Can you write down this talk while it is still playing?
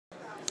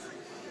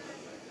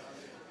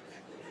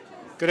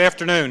Good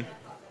afternoon.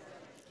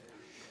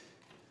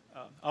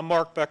 I'm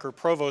Mark Becker,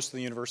 Provost of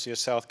the University of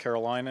South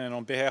Carolina, and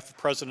on behalf of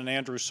President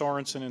Andrew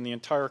Sorensen and the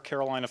entire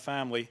Carolina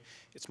family,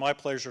 it's my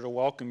pleasure to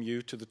welcome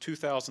you to the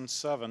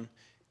 2007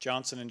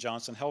 Johnson &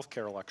 Johnson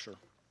Healthcare Lecture.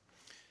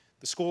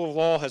 The School of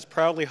Law has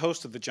proudly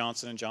hosted the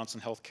Johnson & Johnson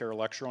Healthcare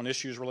Lecture on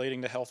issues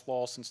relating to health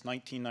law since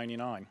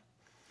 1999.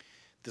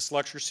 This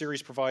lecture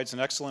series provides an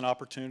excellent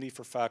opportunity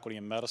for faculty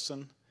in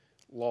medicine,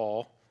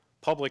 law,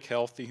 public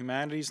health, the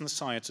humanities, and the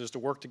sciences to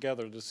work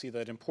together to see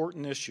that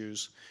important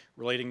issues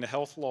relating to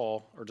health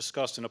law are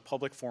discussed in a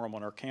public forum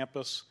on our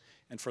campus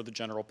and for the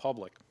general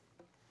public.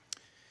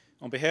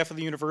 On behalf of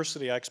the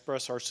university, I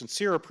express our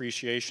sincere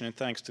appreciation and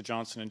thanks to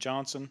Johnson &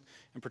 Johnson,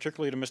 and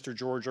particularly to Mr.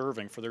 George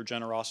Irving for their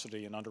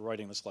generosity in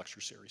underwriting this lecture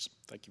series.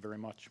 Thank you very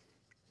much.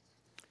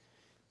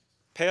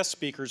 Past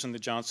speakers in the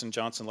Johnson &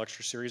 Johnson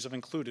lecture series have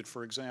included,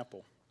 for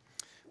example,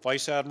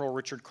 Vice Admiral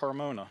Richard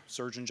Carmona,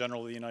 Surgeon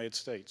General of the United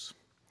States;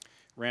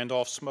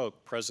 Randolph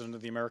Smoke, President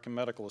of the American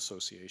Medical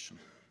Association;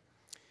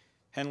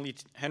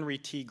 Henry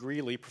T.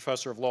 Greeley,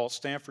 Professor of Law at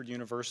Stanford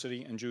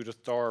University, and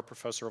Judith Darr,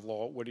 Professor of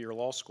Law at Whittier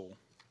Law School;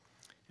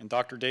 and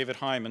Dr. David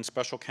Hyman,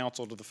 Special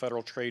Counsel to the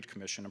Federal Trade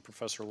Commission and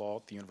Professor of Law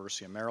at the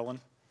University of Maryland;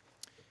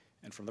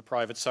 and from the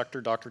private sector,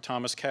 Dr.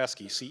 Thomas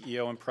Caskey,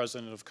 CEO and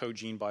President of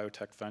Cogene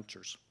Biotech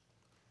Ventures.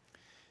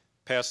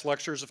 Past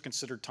lectures have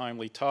considered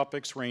timely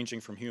topics ranging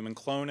from human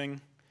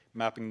cloning,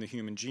 mapping the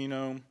human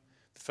genome,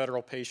 the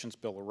Federal Patients'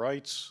 Bill of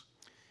Rights,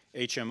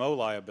 HMO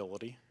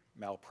liability,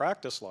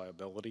 malpractice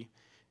liability,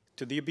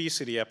 to the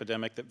obesity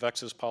epidemic that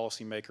vexes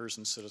policymakers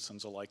and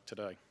citizens alike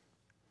today.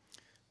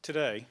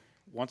 Today,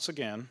 once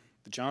again,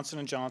 the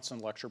Johnson & Johnson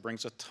lecture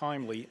brings a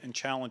timely and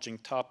challenging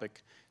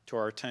topic to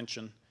our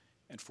attention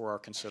and for our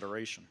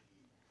consideration.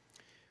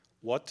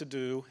 What to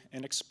do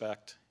and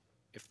expect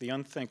if the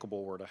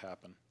unthinkable were to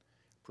happen,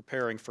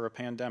 preparing for a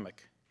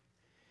pandemic.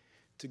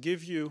 To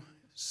give you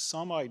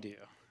some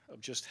idea of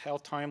just how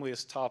timely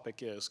this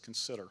topic is,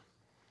 consider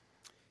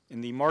in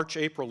the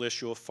March-April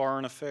issue of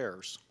Foreign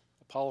Affairs,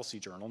 a policy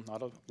journal,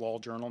 not a law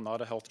journal, not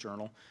a health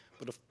journal,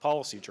 but a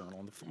policy journal.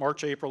 In the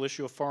March-April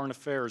issue of Foreign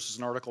Affairs is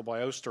an article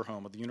by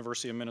Osterholm of the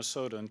University of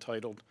Minnesota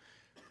entitled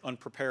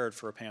Unprepared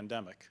for a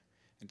Pandemic.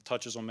 It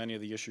touches on many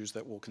of the issues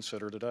that we'll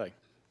consider today.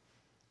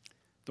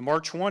 The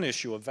March 1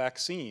 issue of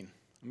Vaccine,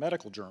 a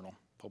medical journal,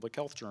 public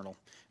health journal,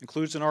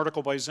 includes an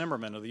article by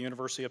Zimmerman of the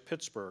University of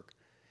Pittsburgh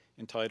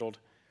entitled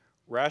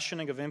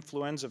Rationing of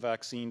Influenza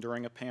Vaccine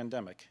During a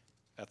Pandemic,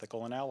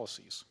 Ethical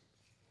Analyses.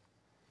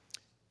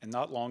 And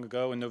not long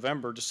ago, in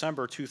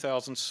December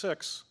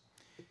 2006,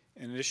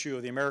 an issue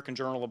of the American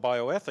Journal of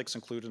Bioethics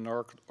included an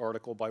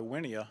article by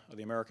Winia of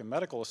the American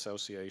Medical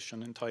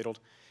Association entitled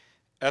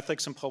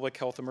Ethics in Public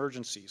Health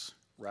Emergencies,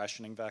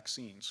 Rationing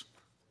Vaccines.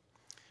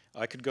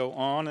 I could go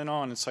on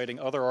in citing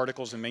other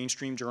articles in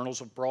mainstream journals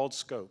of broad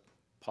scope,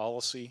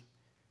 policy,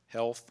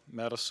 health,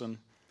 medicine,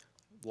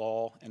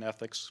 law, and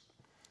ethics.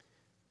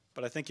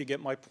 But I think you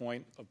get my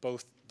point of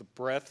both the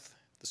breadth,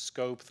 the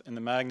scope, and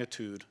the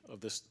magnitude of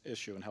this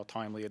issue and how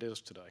timely it is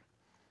today.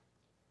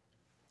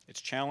 It's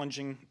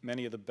challenging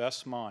many of the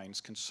best minds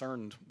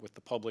concerned with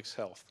the public's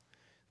health.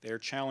 They are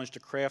challenged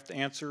to craft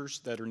answers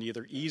that are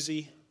neither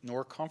easy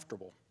nor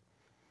comfortable.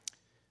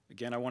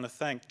 Again, I want to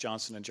thank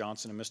Johnson &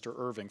 Johnson and Mr.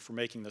 Irving for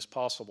making this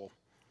possible.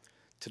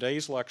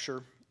 Today's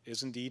lecture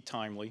is indeed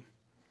timely.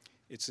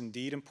 It's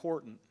indeed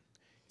important.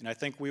 And I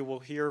think we will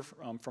hear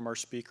from our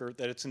speaker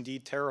that it's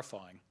indeed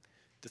terrifying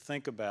to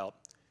think about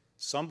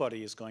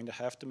somebody is going to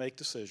have to make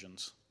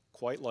decisions,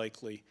 quite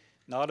likely,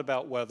 not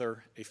about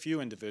whether a few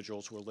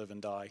individuals will live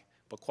and die,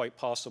 but quite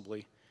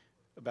possibly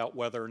about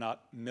whether or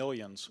not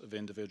millions of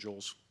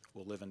individuals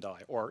will live and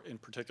die, or in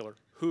particular,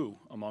 who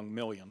among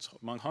millions,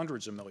 among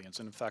hundreds of millions,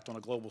 and in fact on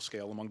a global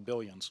scale among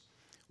billions,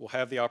 will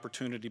have the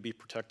opportunity to be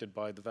protected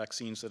by the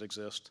vaccines that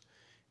exist,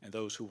 and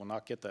those who will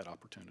not get that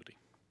opportunity.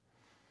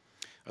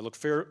 I look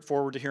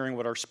forward to hearing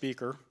what our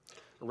speaker,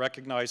 a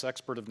recognized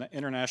expert of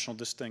international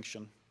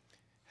distinction,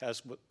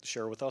 has to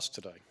share with us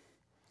today.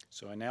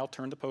 So I now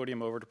turn the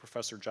podium over to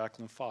Professor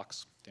Jacqueline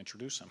Fox to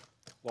introduce him.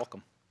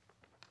 Welcome.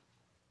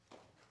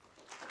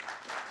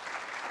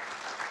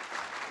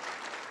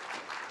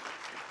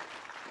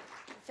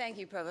 Thank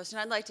you, Provost. And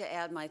I'd like to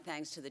add my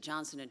thanks to the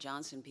Johnson &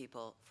 Johnson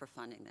people for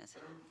funding this.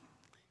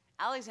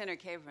 Alexander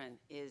Capron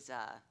is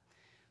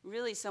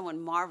really someone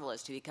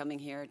marvelous to be coming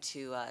here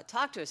to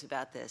talk to us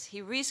about this.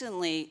 He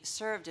recently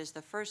served as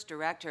the first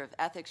director of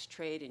ethics,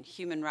 trade, and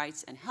human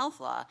rights and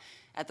health law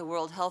at the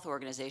World Health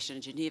Organization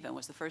in Geneva and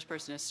was the first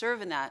person to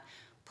serve in that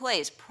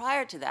place.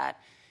 Prior to that,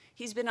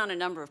 he's been on a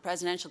number of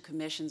presidential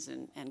commissions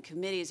and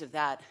committees of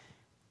that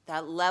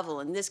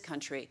level in this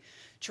country,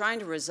 trying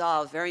to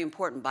resolve very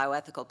important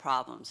bioethical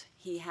problems.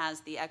 He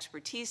has the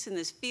expertise in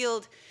this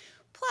field.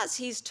 Plus,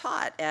 he's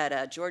taught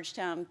at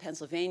Georgetown,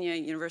 Pennsylvania,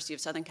 University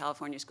of Southern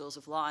California Schools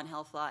of Law and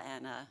Health Law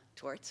and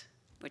Torts,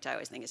 which I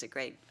always think is a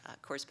great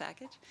course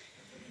package.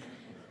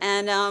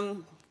 And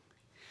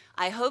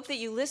I hope that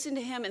you listen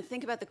to him and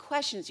think about the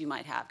questions you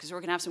might have, because we're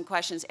going to have some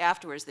questions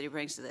afterwards that he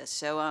brings to this.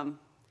 So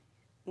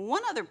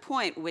one other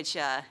point which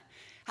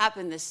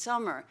happened this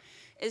summer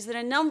is that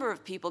a number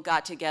of people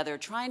got together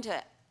trying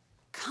to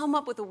come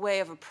up with a way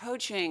of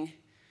approaching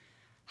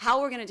how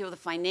we're going to deal with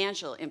the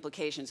financial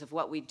implications of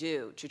what we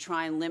do to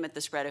try and limit the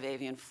spread of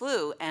avian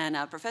flu. And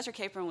Professor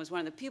Capron was one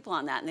of the people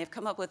on that, and they've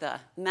come up with a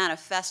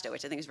manifesto,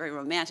 which I think is very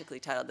romantically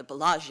titled the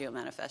Bellagio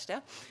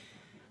Manifesto.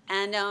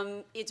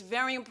 And it's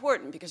very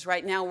important because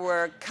right now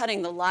we're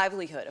cutting the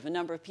livelihood of a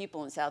number of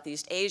people in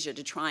Southeast Asia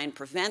to try and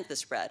prevent the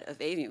spread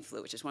of avian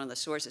flu, which is one of the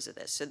sources of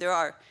this. So there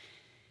are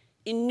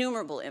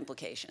innumerable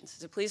implications.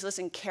 So please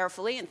listen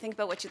carefully and think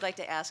about what you'd like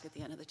to ask at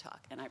the end of the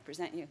talk. And I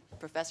present you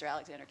Professor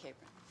Alexander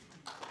Capron.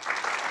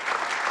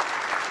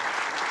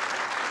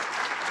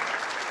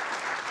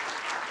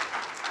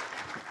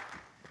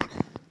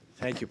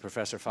 Thank you,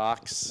 Professor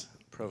Fox,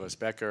 Provost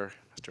Becker,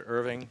 Mr.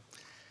 Irving.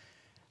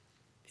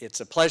 It's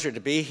a pleasure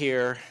to be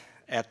here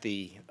at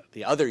the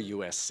other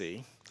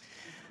USC.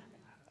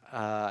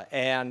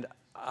 And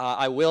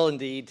I will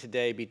indeed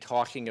today be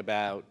talking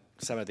about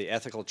some of the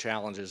ethical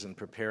challenges in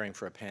preparing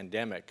for a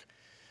pandemic.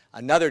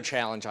 Another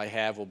challenge I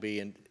have will be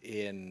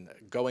in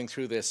going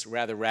through this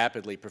rather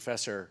rapidly.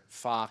 Professor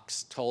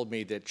Fox told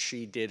me that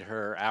she did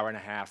her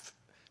hour-and-a-half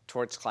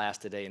torts class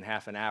today in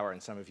half an hour,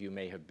 and some of you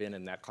may have been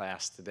in that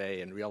class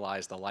today and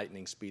realized the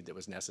lightning speed that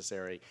was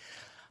necessary.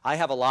 I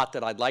have a lot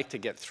that I'd like to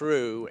get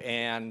through,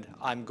 and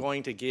I'm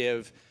going to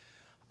give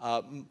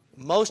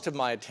most of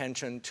my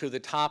attention to the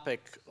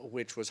topic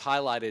which was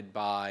highlighted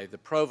by the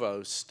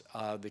provost,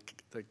 the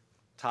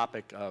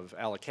topic of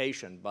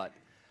allocation, but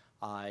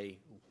I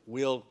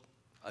will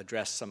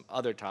address some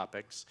other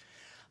topics.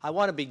 I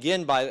want to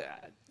begin by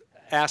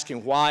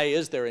asking why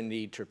is there a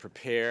need to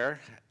prepare,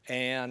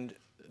 and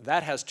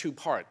that has two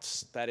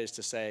parts. That is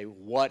to say,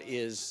 what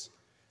is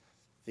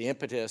the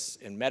impetus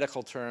in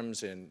medical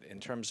terms, in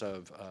terms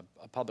of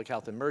a public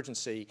health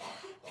emergency,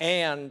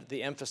 and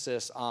the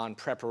emphasis on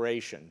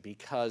preparation,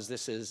 because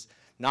this is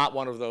not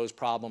one of those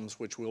problems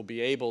which we'll be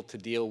able to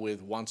deal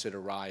with once it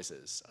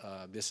arises.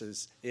 This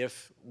is,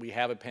 if we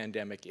have a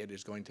pandemic, it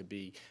is going to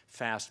be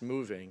fast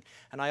moving.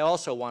 And I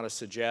also want to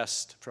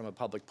suggest, from a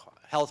public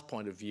health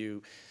point of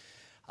view,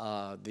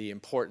 the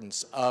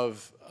importance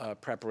of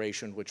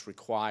preparation, which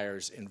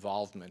requires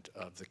involvement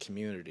of the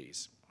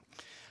communities.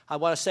 I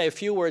want to say a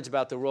few words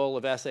about the role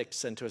of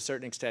ethics and, to a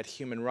certain extent,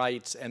 human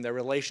rights and their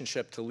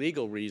relationship to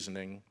legal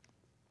reasoning.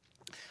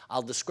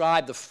 I'll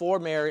describe the four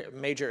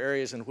major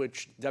areas in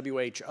which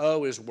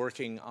WHO is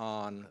working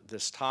on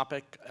this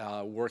topic,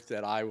 work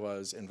that I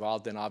was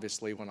involved in,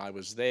 obviously, when I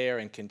was there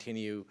and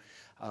continue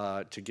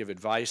to give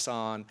advice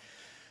on.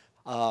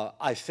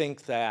 I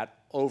think that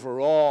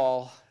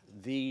overall,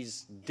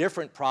 these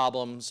different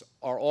problems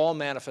are all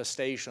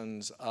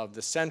manifestations of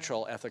the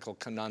central ethical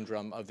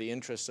conundrum of the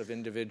interests of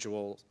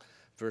individuals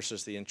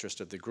versus the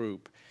interest of the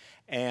group.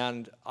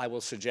 And I will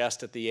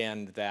suggest at the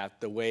end that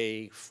the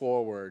way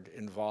forward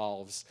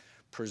involves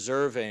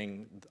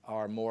preserving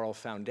our moral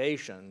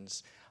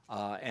foundations,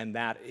 and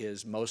that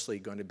is mostly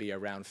going to be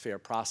around fair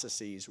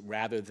processes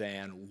rather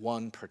than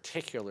one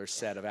particular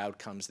set of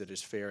outcomes that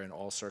is fair in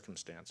all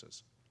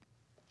circumstances.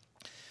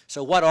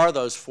 So what are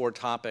those four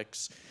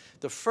topics?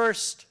 The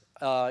first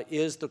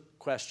is the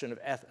question of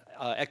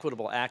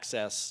equitable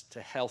access to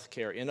health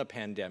care in a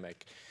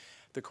pandemic,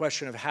 the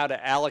question of how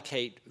to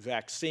allocate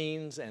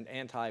vaccines and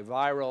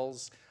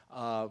antivirals.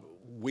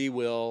 We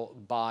will,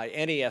 by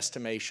any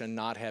estimation,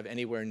 not have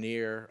anywhere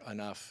near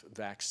enough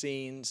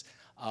vaccines.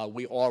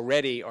 We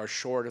already are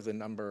short of the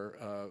number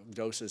of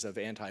doses of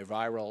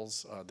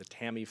antivirals, the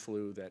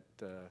Tamiflu that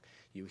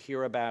you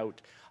hear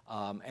about.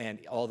 And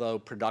although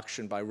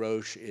production by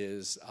Roche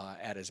is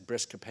at as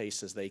brisk a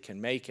pace as they can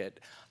make it,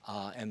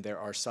 and there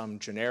are some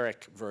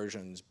generic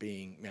versions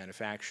being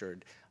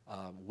manufactured,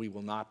 we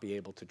will not be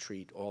able to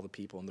treat all the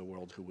people in the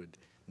world who would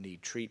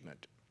need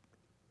treatment.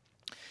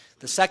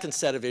 The second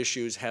set of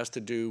issues has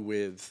to do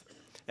with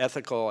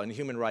ethical and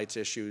human rights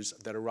issues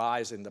that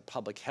arise in the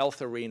public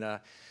health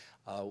arena.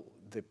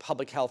 The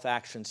public health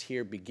actions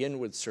here begin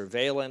with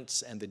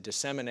surveillance and the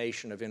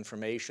dissemination of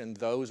information.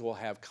 Those will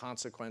have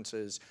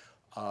consequences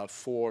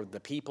for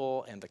the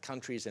people and the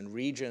countries and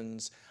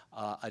regions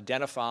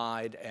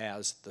identified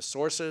as the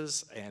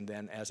sources, and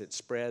then as it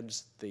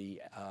spreads,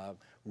 the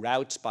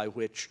routes by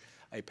which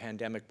a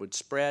pandemic would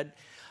spread.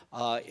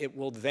 It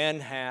will then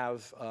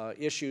have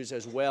issues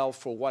as well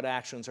for what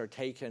actions are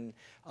taken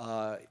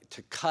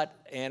to cut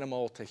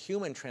animal to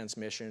human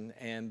transmission,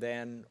 and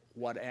then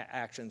what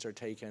actions are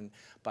taken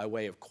by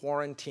way of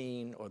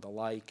quarantine or the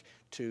like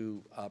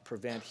to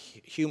prevent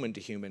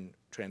human-to-human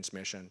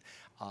transmission.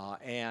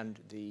 And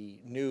the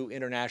new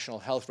international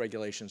health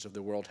regulations of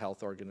the World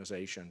Health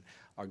Organization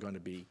are going to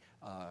be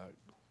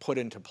put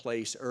into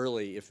place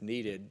early if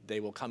needed. They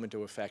will come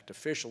into effect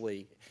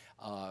officially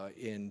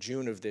in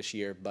June of this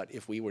year, but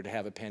if we were to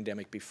have a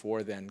pandemic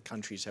before then,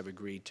 countries have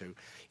agreed to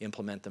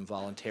implement them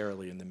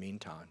voluntarily in the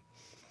meantime.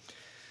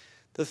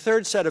 The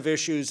third set of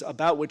issues,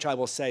 about which I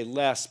will say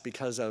less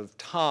because of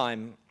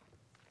time,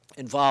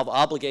 involve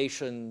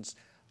obligations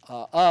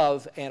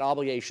of and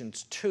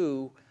obligations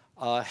to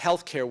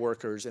healthcare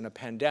workers in a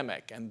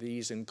pandemic, and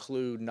these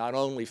include not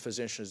only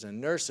physicians and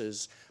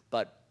nurses,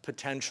 but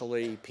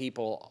potentially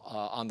people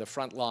on the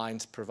front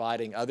lines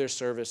providing other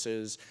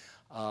services,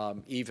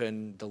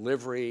 even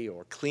delivery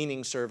or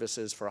cleaning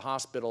services for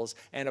hospitals,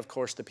 and of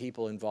course the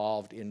people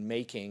involved in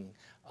making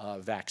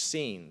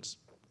vaccines.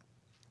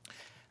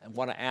 I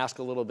want to ask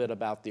a little bit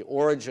about the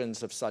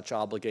origins of such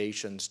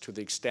obligations to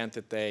the extent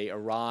that they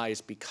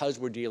arise because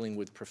we're dealing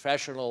with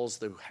professionals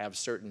who have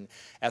certain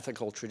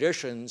ethical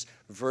traditions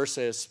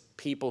versus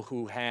people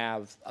who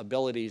have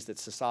abilities that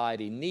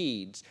society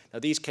needs. Now,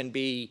 these can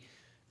be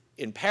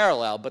in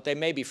parallel, but they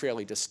may be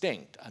fairly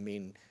distinct. I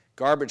mean,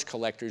 garbage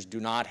collectors do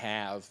not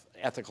have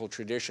ethical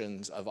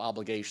traditions of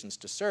obligations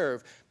to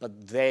serve,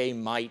 but they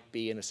might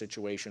be in a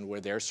situation where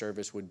their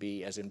service would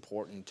be as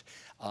important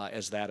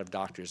as that of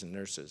doctors and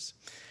nurses.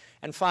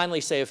 And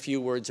finally, say a few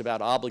words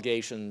about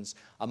obligations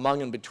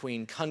among and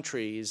between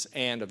countries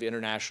and of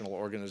international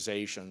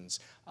organizations,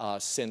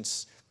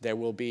 since there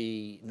will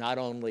be not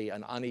only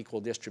an unequal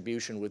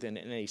distribution within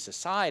any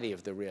society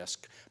of the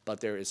risk, but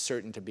there is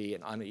certain to be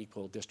an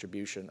unequal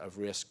distribution of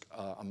risk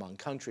among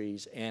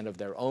countries and of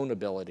their own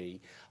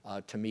ability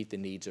to meet the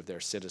needs of their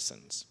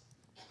citizens.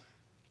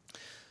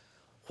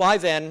 Why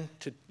then,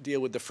 to deal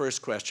with the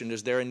first question,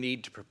 is there a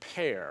need to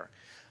prepare?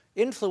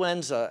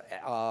 Influenza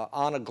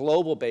on a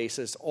global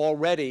basis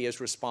already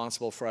is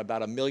responsible for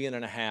about 1.5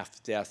 million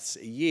deaths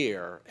a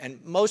year,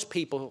 and most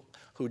people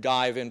who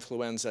die of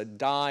influenza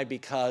die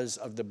because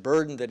of the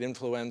burden that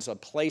influenza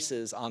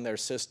places on their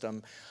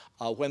system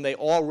when they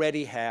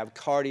already have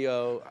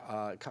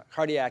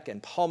cardiac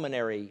and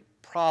pulmonary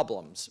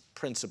problems,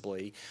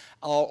 principally,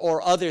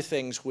 or other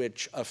things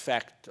which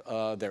affect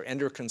their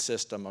endocrine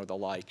system or the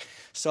like,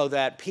 so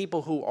that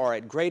people who are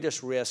at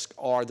greatest risk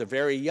are the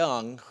very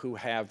young who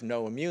have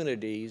no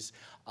immunities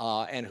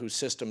and whose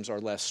systems are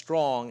less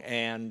strong,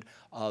 and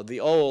the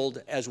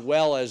old, as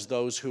well as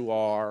those who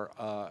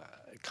are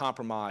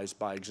compromised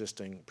by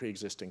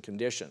pre-existing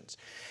conditions.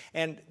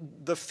 And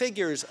the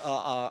figures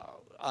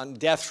on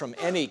death from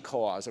any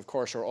cause, of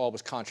course, are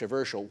always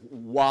controversial.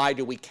 Why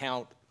do we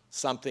count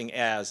something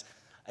as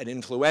an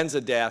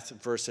influenza death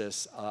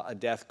versus a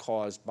death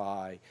caused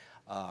by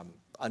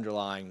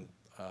underlying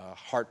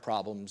heart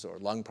problems or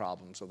lung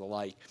problems or the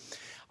like?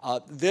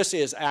 This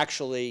is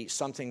actually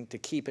something to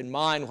keep in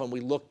mind when we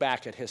look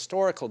back at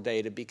historical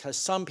data, because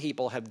some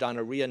people have done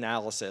a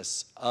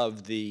reanalysis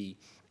of the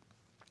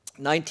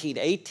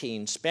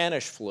 1918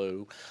 Spanish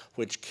flu,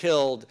 which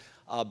killed,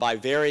 by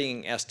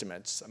varying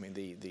estimates, I mean,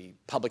 the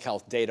public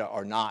health data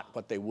are not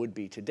what they would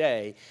be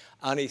today,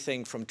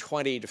 anything from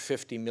 20 to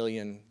 50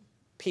 million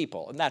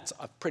people. And that's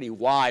a pretty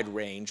wide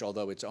range,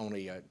 although it's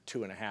only a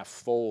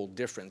 2.5-fold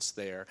difference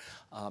there.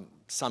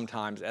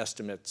 Sometimes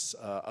estimates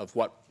of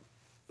what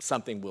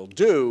something will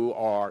do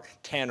are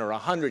 10 or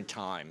 100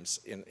 times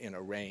in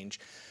a range.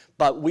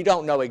 But we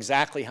don't know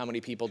exactly how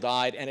many people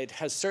died, and it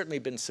has certainly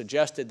been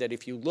suggested that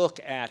if you look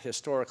at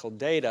historical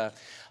data,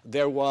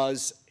 there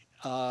was,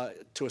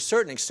 to a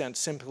certain extent,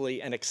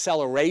 simply an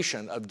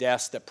acceleration of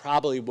deaths that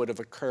probably would have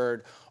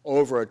occurred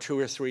over a 2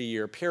 or 3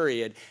 year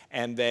period,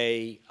 and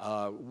they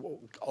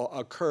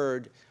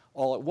occurred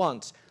all at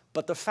once.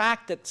 But the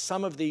fact that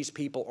some of these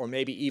people, or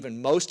maybe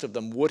even most of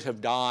them, would have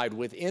died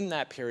within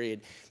that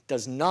period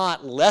does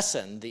not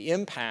lessen the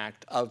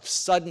impact of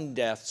sudden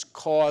deaths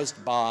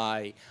caused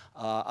by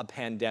a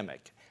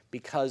pandemic,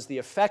 because the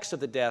effects of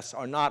the deaths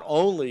are not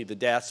only the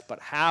deaths, but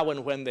how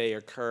and when they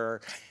occur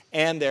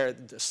and their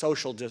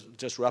social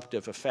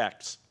disruptive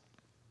effects.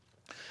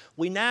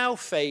 We now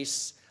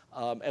face,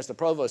 as the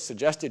Provost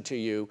suggested to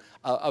you,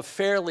 a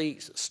fairly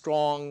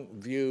strong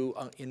view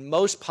in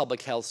most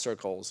public health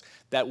circles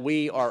that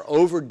we are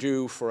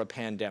overdue for a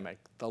pandemic.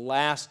 The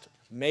last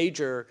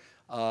major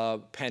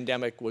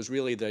pandemic was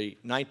really the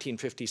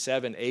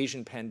 1957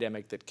 Asian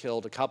pandemic that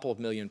killed a couple of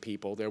million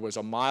people. There was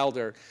a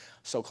milder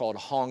so-called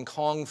Hong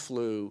Kong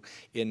flu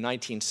in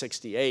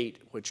 1968,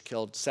 which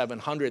killed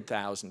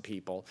 700,000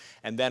 people.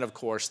 And then, of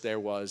course,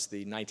 there was the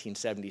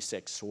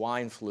 1976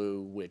 swine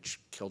flu, which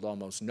killed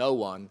almost no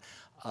one,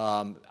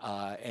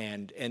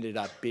 and ended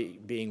up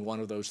being one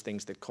of those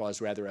things that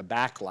caused rather a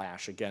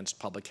backlash against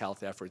public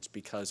health efforts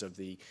because of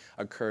the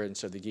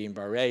occurrence of the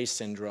Guillain-Barré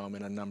syndrome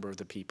in a number of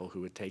the people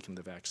who had taken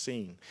the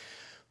vaccine.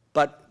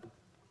 But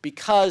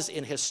because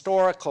in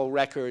historical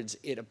records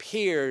it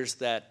appears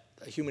that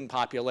human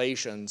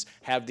populations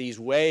have these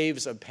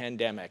waves of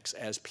pandemics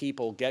as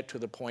people get to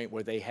the point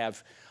where they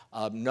have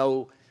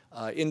no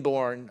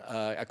acquired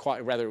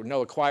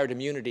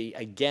immunity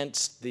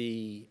against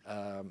the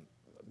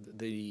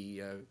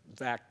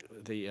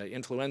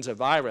influenza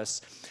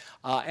virus,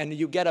 and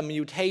you get a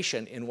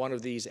mutation in one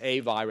of these A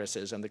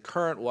viruses. And the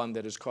current one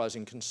that is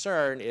causing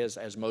concern is,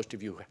 as most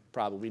of you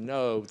probably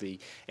know,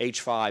 the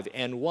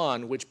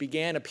H5N1, which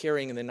began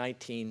appearing in the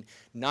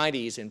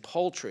 1990s in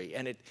poultry.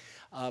 And it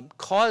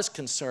caused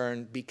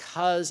concern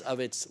because of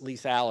its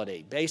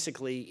lethality.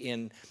 Basically,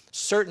 in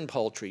certain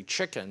poultry,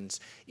 chickens,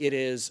 it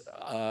is,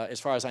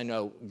 as far as I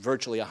know,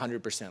 virtually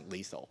 100%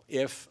 lethal.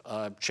 If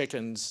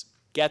chickens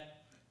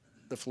get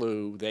the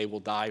flu, they will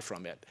die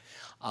from it.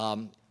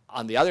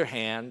 On the other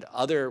hand,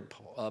 other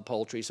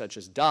poultry, such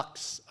as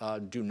ducks,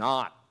 do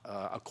not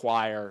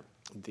acquire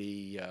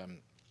the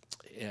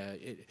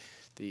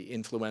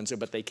influenza,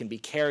 but they can be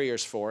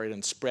carriers for it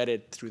and spread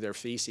it through their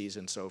feces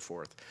and so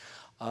forth.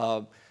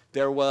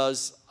 There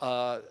was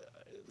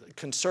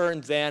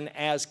concern then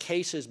as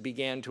cases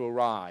began to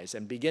arise,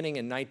 and beginning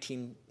in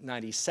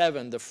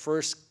 1997, the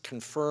first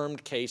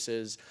confirmed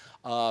cases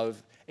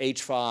of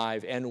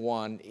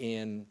H5N1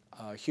 in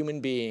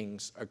human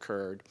beings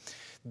occurred.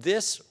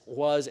 This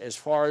was, as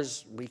far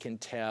as we can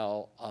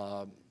tell,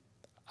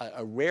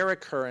 a rare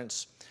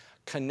occurrence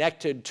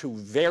connected to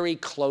very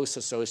close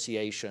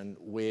association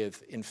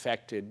with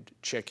infected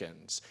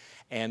chickens.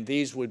 And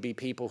these would be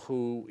people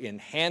who, in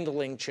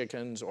handling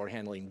chickens or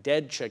handling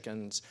dead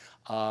chickens,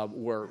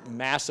 were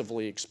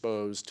massively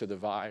exposed to the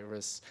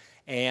virus.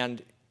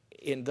 And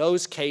in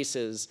those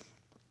cases,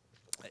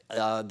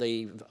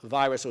 the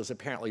virus was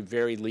apparently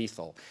very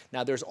lethal.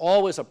 Now, there's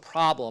always a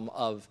problem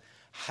of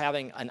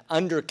having an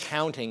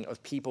undercounting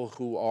of people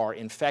who are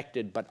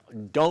infected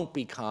but don't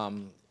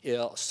become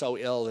so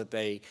ill that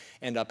they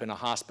end up in a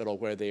hospital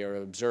where they are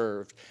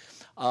observed.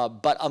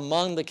 But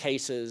among the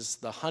cases,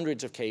 the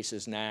hundreds of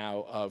cases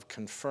now of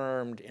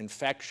confirmed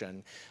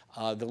infection,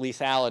 the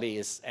lethality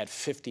is at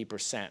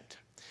 50%.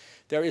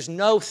 There is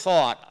no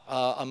thought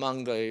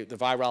among the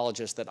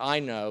virologists that I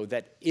know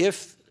that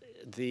if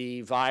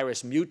the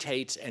virus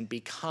mutates and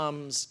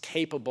becomes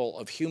capable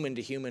of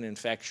human-to-human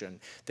infection,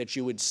 that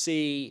you would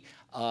see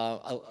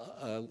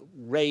a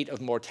rate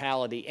of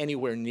mortality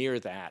anywhere near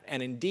that.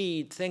 And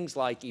indeed, things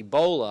like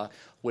Ebola,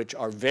 which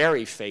are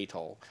very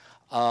fatal,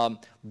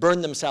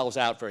 burn themselves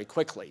out very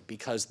quickly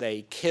because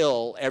they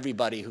kill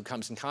everybody who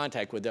comes in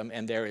contact with them,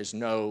 and there is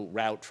no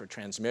route for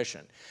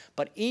transmission.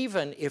 But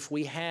even if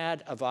we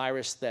had a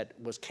virus that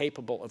was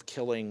capable of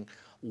killing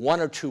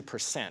 1 or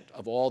 2%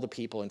 of all the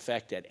people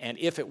infected, and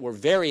if it were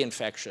very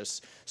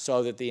infectious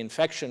so that the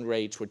infection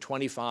rates were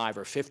 25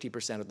 or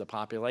 50% of the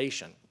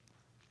population,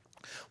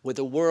 with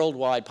a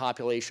worldwide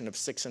population of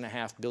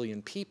 6.5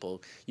 billion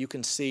people, you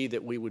can see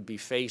that we would be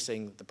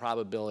facing the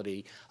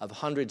probability of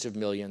hundreds of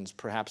millions,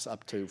 perhaps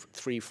up to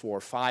 300,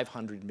 400,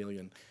 500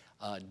 million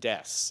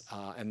deaths.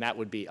 And that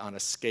would be on a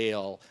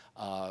scale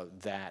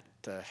that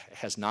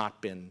has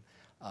not been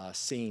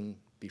seen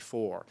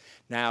before.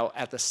 Now,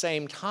 at the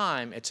same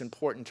time, it's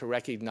important to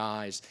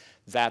recognize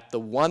that the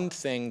one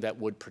thing that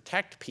would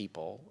protect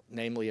people,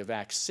 namely a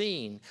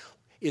vaccine,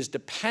 is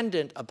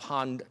dependent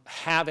upon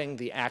having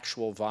the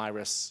actual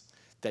virus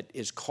that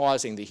is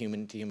causing the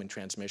human-to-human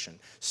transmission.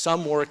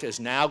 Some work is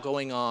now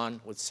going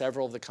on with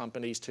several of the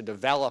companies to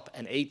develop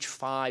an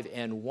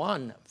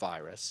H5N1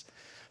 virus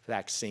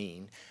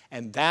vaccine,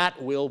 and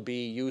that will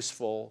be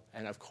useful,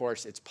 and of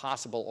course it's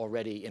possible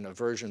already in a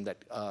version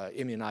that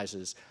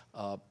immunizes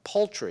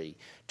poultry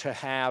to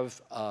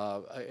have,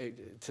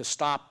 to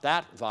stop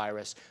that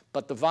virus,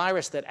 but the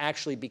virus that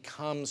actually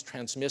becomes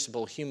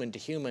transmissible human to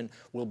human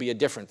will be a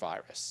different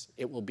virus.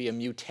 It will be a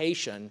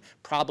mutation,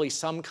 probably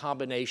some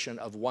combination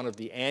of one of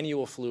the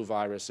annual flu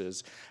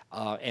viruses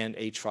and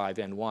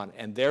H5N1,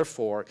 and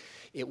therefore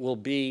it will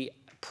be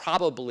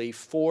probably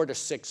 4 to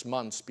 6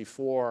 months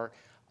before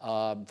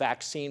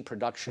vaccine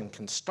production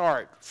can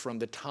start from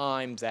the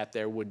time that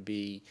there would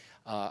be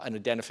an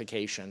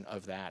identification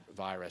of that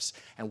virus.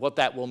 And what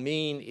that will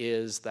mean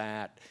is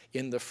that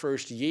in the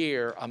first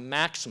year, a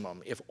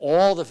maximum, if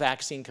all the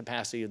vaccine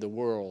capacity of the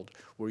world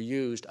were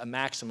used, a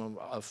maximum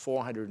of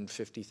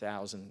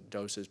 450,000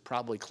 doses,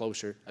 probably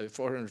closer,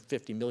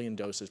 450 million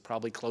doses,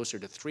 probably closer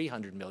to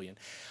 300 million,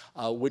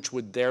 which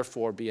would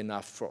therefore be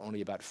enough for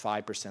only about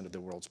 5% of the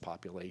world's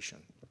population.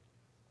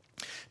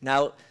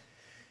 Now,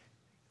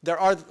 there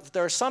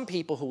are some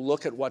people who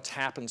look at what's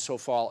happened so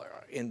far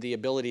in the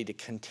ability to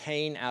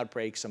contain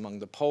outbreaks among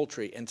the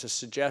poultry and to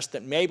suggest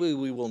that maybe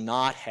we will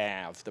not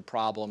have the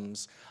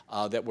problems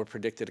that were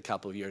predicted a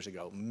couple of years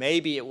ago.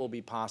 Maybe it will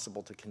be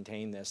possible to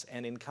contain this.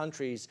 And in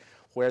countries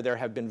where there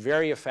have been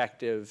very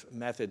effective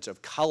methods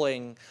of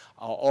culling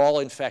all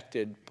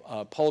infected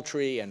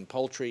poultry and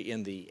poultry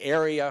in the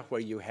area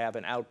where you have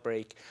an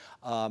outbreak,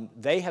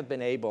 they have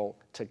been able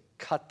to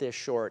cut this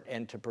short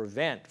and to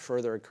prevent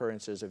further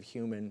occurrences of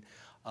human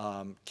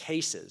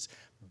cases.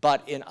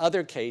 But in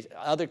other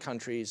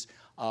countries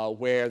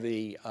where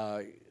the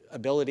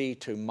ability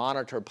to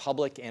monitor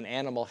public and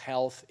animal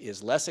health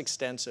is less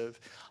extensive,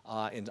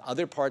 in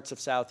other parts of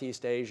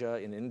Southeast Asia,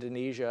 in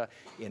Indonesia,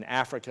 in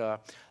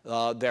Africa,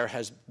 there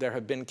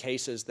have been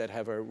cases that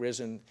have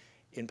arisen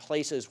in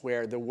places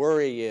where the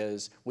worry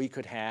is we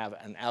could have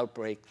an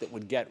outbreak that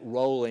would get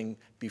rolling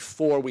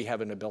before we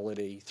have an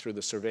ability through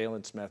the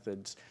surveillance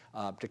methods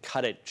to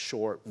cut it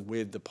short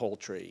with the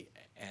poultry.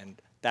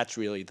 And that's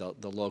really the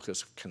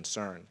locus of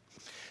concern.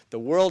 The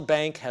World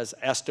Bank has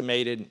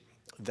estimated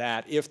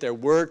that if there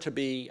were to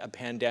be a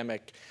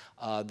pandemic,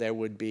 there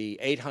would be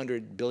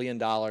 $800 billion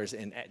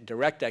in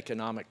direct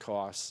economic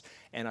costs.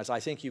 And as I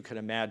think you can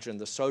imagine,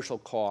 the social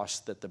costs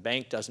that the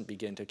bank doesn't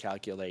begin to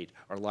calculate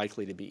are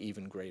likely to be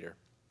even greater.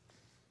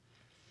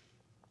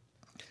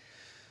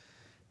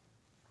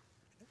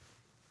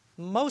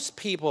 Most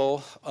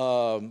people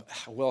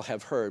will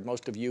have heard,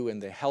 most of you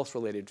in the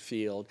health-related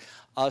field,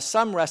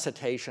 some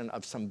recitation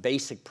of some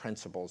basic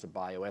principles of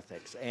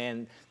bioethics.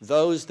 And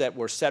those that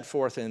were set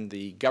forth in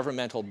the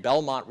governmental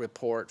Belmont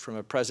report from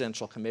a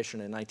presidential commission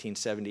in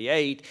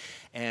 1978,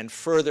 and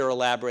further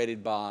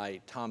elaborated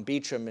by Tom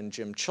Beecham and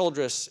Jim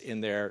Childress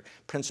in their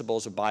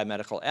Principles of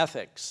Biomedical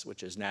Ethics,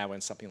 which is now in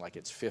something like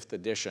its 5th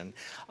edition,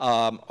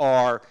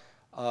 are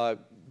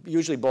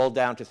usually boiled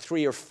down to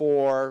 3 or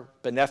 4: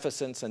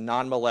 beneficence and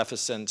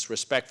non-maleficence,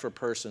 respect for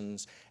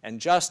persons, and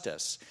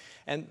justice.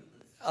 And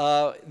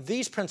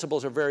these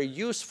principles are very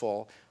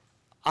useful.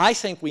 I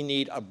think we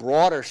need a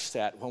broader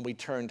set when we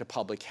turn to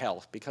public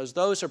health, because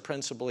those are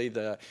principally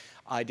the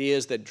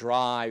ideas that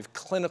drive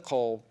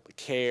clinical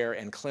care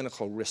and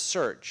clinical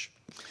research.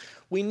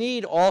 We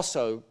need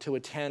also to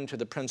attend to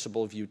the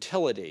principle of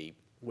utility,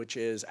 which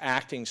is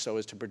acting so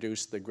as to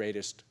produce the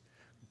greatest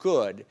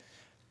good.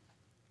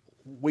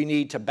 We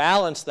need to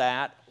balance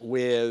that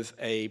with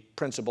a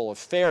principle of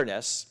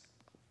fairness.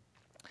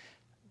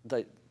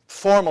 The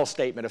formal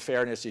statement of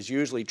fairness is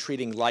usually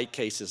treating like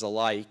cases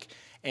alike,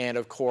 and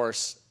of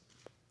course,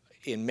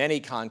 in many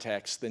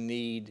contexts, the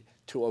need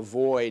to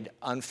avoid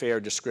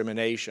unfair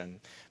discrimination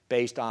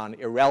based on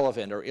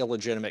irrelevant or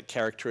illegitimate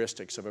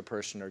characteristics of a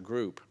person or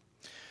group.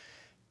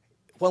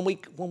 When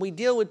we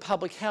deal with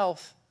public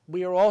health,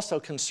 we are also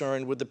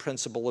concerned with the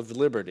principle of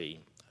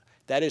liberty.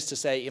 That is to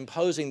say,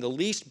 imposing the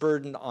least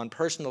burden on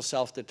personal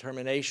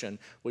self-determination,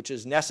 which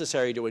is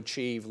necessary to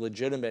achieve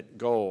legitimate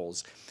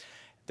goals.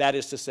 That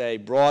is to say,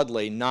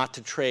 broadly, not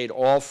to trade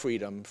all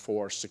freedom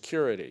for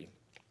security.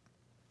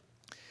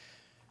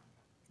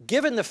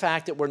 Given the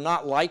fact that we're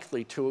not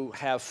likely to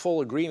have full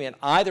agreement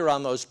either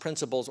on those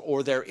principles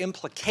or their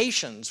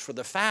implications for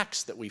the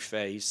facts that we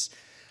face,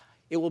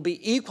 it will be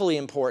equally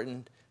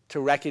important to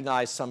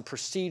recognize some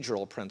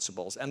procedural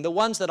principles. And the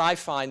ones that I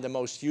find the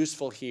most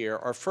useful here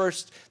are,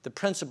 first, the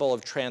principle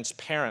of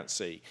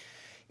transparency.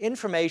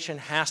 Information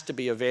has to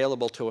be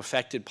available to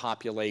affected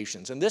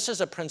populations. And this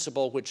is a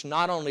principle which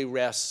not only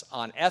rests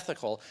on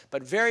ethical,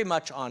 but very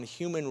much on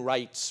human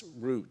rights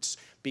roots,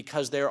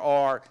 because there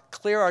are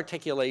clear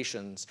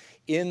articulations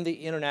in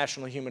the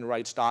international human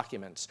rights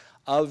documents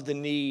of the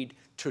need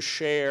to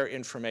share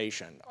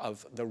information,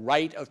 of the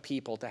right of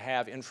people to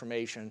have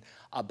information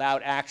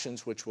about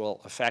actions which will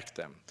affect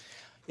them.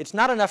 It's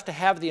not enough to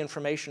have the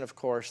information, of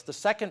course. The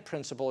second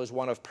principle is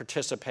one of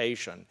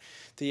participation.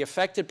 The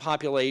affected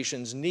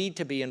populations need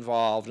to be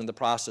involved in the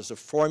process of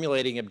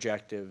formulating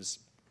objectives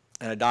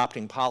and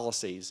adopting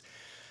policies.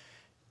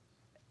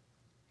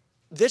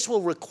 This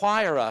will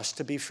require us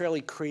to be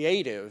fairly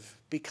creative,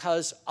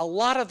 because a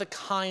lot of the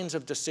kinds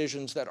of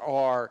decisions that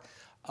are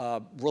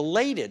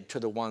related to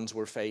the ones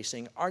we're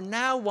facing are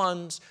now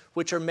ones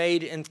which are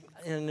made in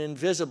an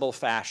invisible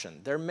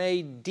fashion. They're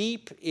made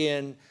deep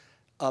in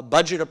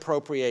budget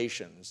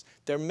appropriations.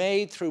 They're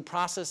made through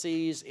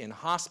processes in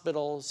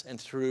hospitals and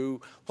through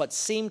what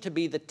seem to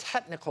be the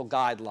technical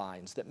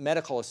guidelines that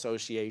medical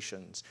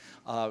associations,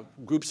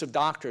 groups of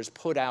doctors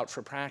put out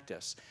for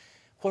practice.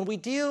 When we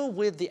deal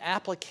with the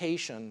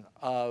application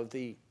of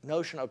the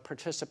notion of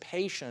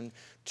participation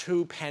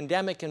to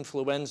pandemic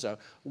influenza,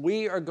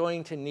 we are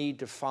going to need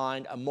to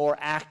find a more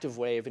active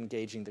way of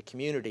engaging the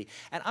community.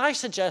 And I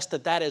suggest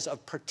that that is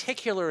of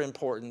particular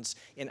importance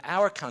in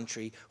our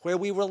country, where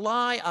we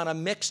rely on a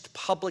mixed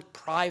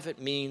public-private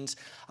means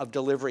of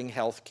delivering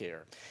health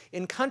care.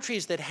 In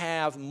countries that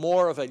have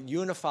more of a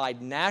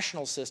unified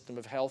national system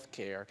of health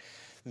care,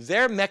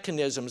 their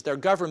mechanisms, their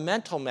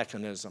governmental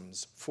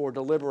mechanisms for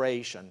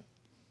deliberation,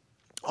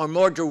 are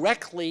more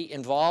directly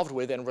involved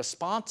with and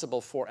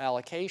responsible for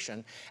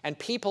allocation, and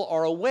people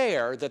are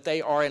aware that they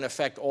are in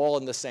effect all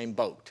in the same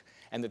boat,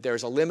 and that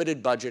there's a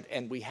limited budget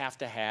and we have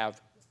to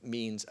have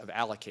means of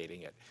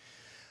allocating it.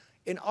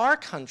 In our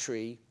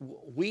country,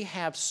 we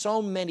have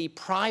so many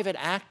private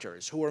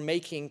actors who are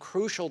making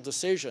crucial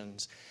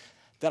decisions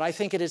that I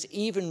think it is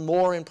even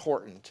more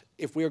important,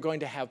 if we are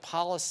going to have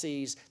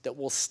policies that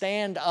will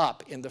stand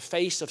up in the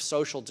face of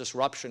social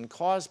disruption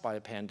caused by a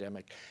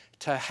pandemic,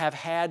 to have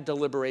had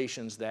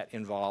deliberations that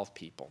involve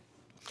people.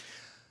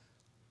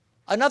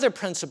 Another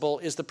principle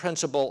is the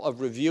principle of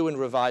review and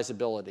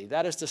revisability.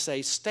 That is to say,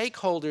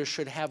 stakeholders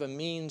should have a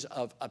means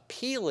of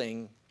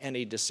appealing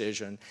any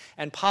decision,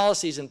 and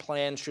policies and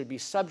plans should be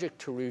subject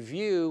to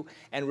review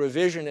and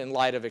revision in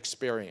light of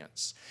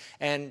experience.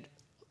 And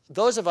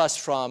those of us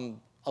from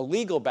a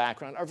legal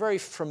background are very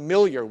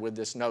familiar with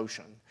this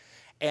notion.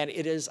 And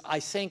it is, I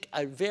think,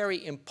 a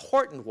very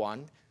important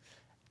one.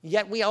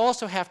 Yet we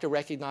also have to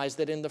recognize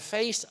that in the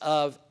face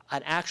of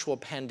an actual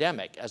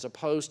pandemic, as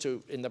opposed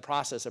to in the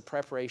process of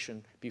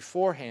preparation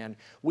beforehand,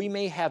 we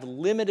may have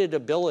limited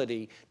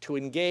ability to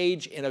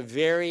engage in a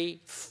very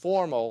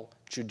formal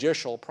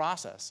judicial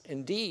process.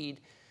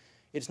 Indeed,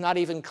 it's not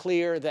even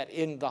clear that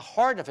in the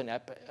heart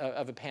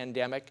of a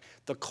pandemic,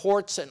 the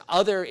courts and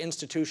other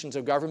institutions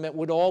of government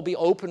would all be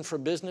open for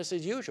business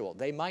as usual.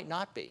 They might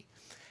not be.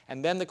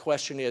 And then the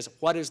question is,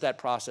 what is that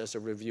process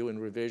of review and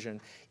revision?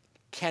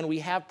 can we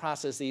have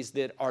processes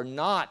that are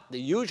not the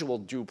usual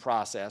due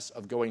process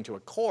of going to a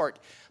court,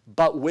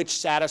 but which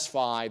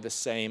satisfy the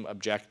same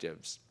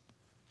objectives?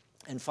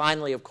 And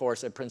finally, of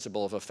course, a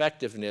principle of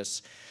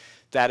effectiveness.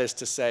 That is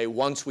to say,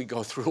 once we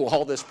go through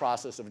all this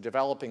process of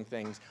developing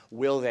things,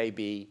 will they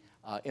be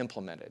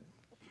implemented?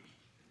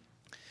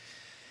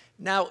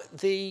 Now,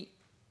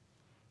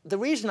 the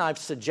reason I've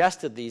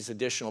suggested these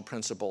additional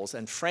principles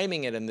and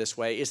framing it in this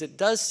way is it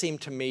does seem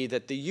to me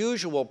that the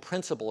usual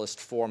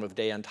principlist form of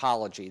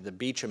deontology, the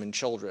Beecham and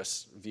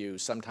Childress view,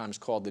 sometimes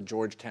called the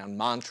Georgetown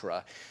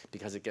mantra,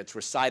 because it gets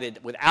recited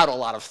without a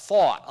lot of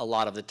thought a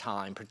lot of the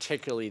time,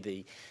 particularly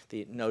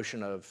the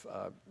notion of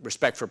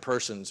respect for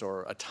persons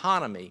or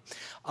autonomy,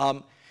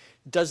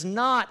 does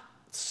not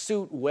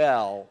suit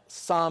well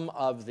some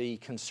of the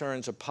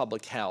concerns of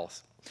public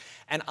health.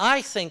 And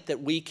I think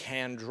that we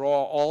can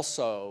draw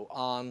also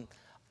on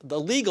the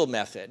legal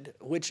method,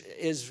 which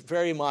is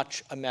very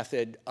much a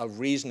method of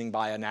reasoning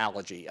by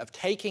analogy, of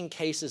taking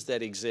cases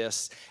that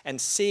exist and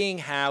seeing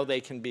how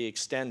they can be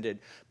extended,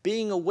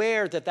 being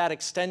aware that that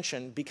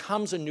extension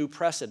becomes a new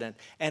precedent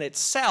and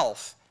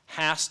itself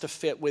has to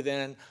fit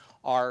within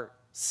our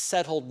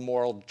settled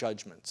moral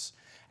judgments.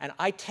 And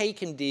I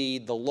take,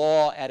 indeed, the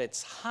law at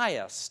its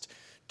highest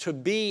to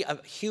be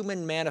a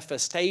human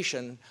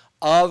manifestation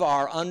of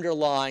our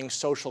underlying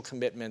social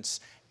commitments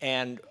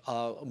and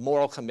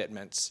moral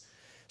commitments,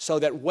 so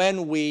that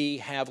when we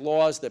have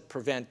laws that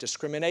prevent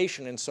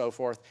discrimination and so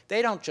forth,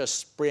 they don't just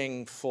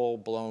spring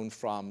full-blown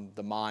from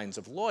the minds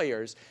of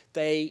lawyers.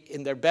 They,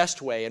 in their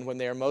best way and when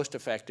they are most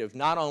effective,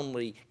 not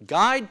only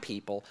guide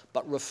people,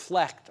 but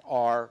reflect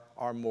our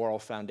moral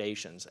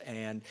foundations.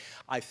 And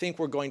I think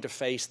we're going to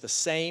face the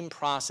same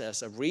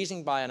process of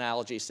reasoning by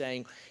analogy,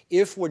 saying,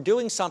 if we're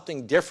doing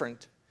something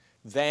different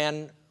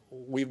than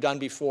we've done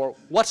before,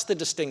 what's the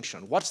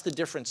distinction? What's the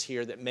difference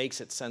here that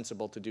makes it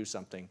sensible to do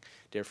something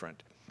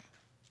different?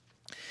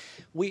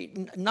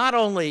 We not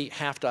only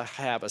have to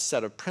have a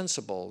set of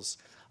principles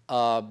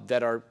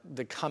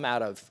that come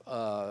out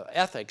of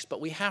ethics, but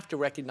we have to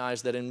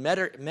recognize that in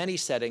many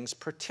settings,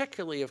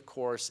 particularly, of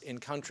course, in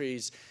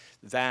countries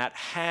that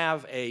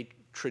have a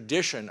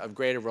tradition of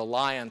greater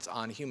reliance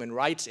on human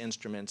rights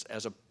instruments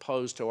as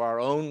opposed to our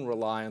own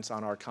reliance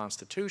on our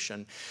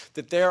Constitution,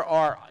 that there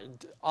are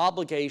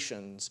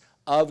obligations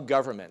of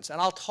governments.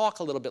 And I'll talk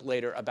a little bit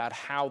later about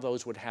how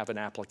those would have an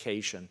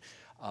application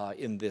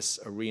in this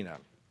arena.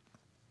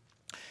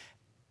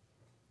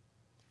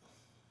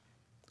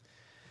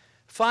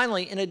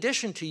 Finally, in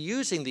addition to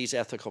using these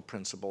ethical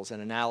principles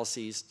and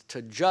analyses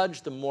to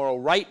judge the moral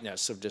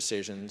rightness of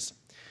decisions,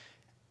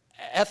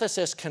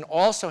 ethicists can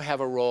also have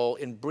a role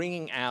in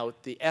bringing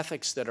out the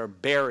ethics that are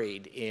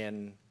buried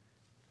in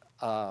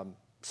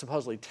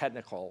supposedly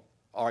technical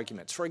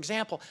arguments. For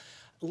example,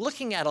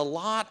 looking at a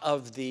lot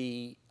of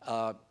the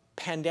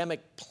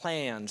pandemic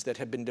plans that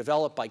have been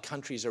developed by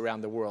countries around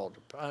the world,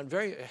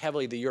 very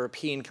heavily the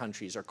European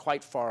countries are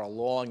quite far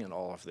along in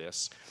all of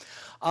this.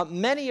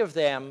 Many of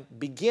them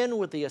begin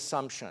with the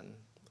assumption,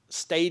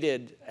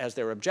 stated as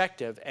their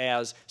objective,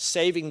 as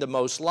saving the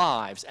most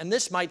lives. And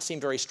this might seem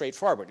very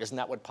straightforward. Isn't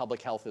that what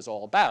public health is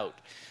all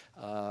about?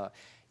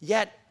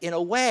 Yet, in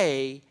a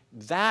way,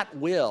 that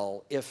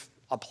will, if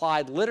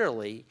applied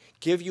literally,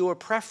 give you a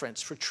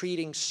preference for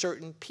treating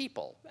certain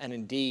people. And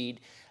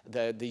indeed,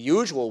 the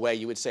usual way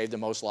you would save the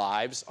most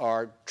lives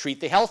are treat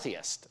the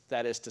healthiest.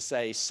 That is to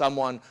say,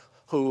 someone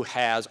who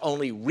has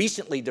only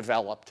recently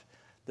developed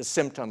the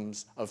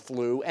symptoms of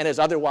flu and is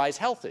otherwise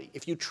healthy.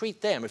 If you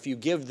treat them, if you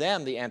give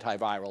them the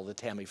antiviral, the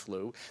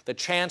Tamiflu, the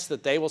chance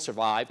that they will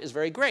survive is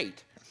very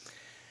great.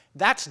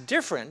 That's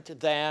different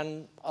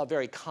than a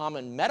very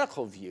common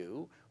medical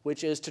view,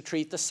 which is to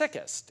treat the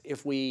sickest.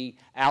 If we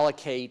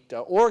allocate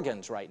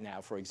organs right now,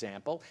 for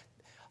example,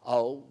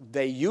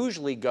 they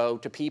usually go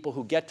to people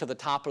who get to the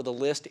top of the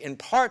list in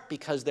part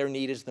because their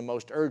need is the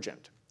most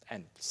urgent.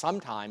 And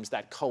sometimes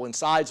that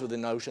coincides with the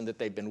notion that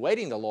they've been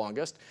waiting the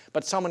longest,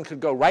 but someone could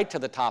go right to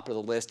the top of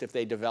the list if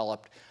they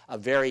developed a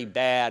very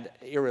bad,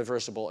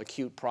 irreversible,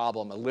 acute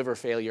problem, a liver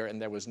failure, and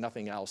there was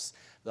nothing else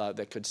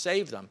that could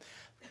save them.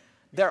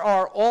 There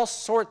are all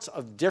sorts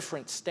of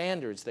different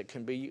standards that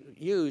can be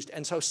used,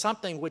 and so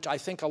something which I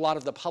think a lot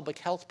of the public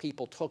health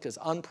people took as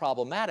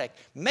unproblematic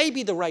may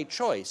be the right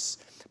choice,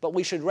 but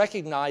we should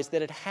recognize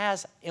that it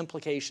has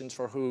implications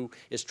for who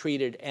is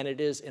treated, and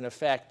it is, in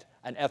effect,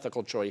 an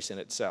ethical choice in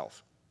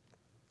itself.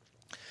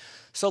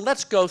 So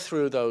let's go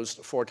through those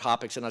 4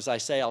 topics, and as I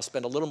say, I'll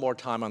spend a little more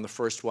time on the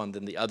first one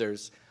than the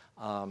others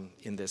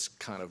in this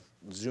kind of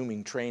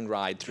zooming train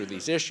ride through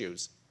these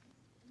issues.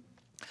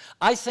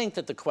 I think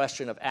that the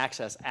question of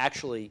access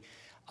actually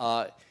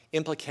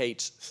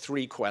implicates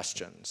 3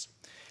 questions.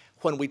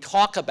 When we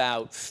talk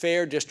about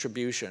fair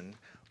distribution,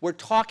 we're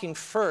talking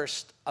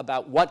first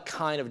about what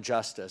kind of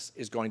justice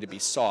is going to be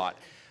sought.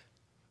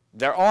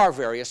 There are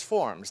various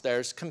forms.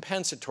 There's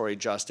compensatory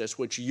justice,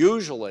 which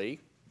usually,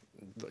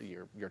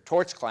 your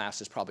torts class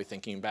is probably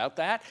thinking about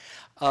that,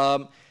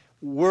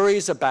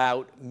 worries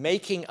about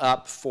making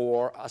up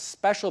for a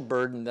special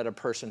burden that a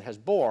person has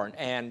borne.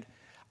 And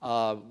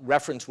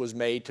reference was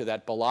made to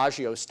that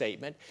Bellagio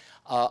statement.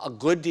 A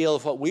good deal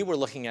of what we were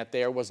looking at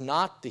there was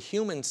not the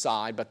human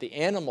side, but the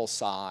animal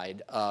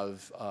side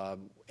of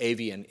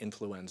avian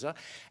influenza,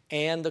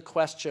 and the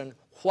question,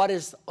 what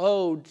is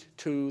owed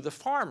to the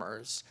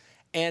farmers?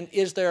 And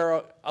is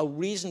there a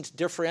reason to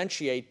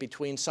differentiate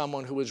between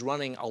someone who is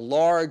running a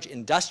large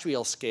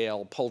industrial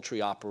scale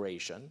poultry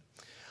operation,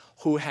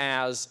 who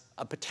has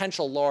a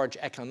potential large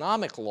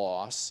economic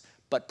loss,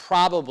 but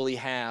probably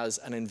has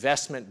an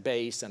investment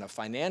base and a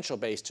financial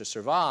base to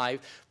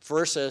survive,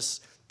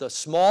 versus the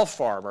small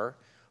farmer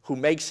who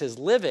makes his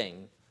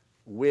living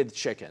with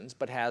chickens,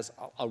 but has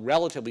a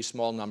relatively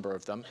small number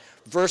of them,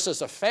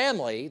 versus a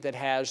family that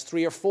has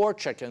 3 or 4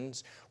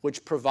 chickens,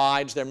 which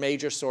provides their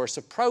major source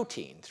of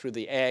protein through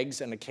the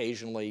eggs and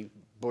occasionally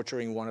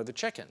butchering one of the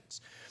chickens.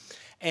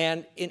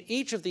 And in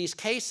each of these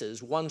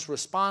cases, one's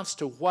response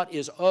to what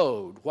is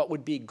owed, what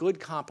would be good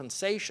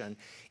compensation,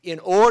 in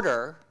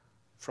order,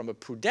 from a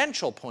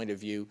prudential point of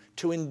view,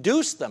 to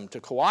induce them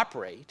to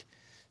cooperate,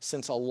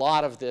 since a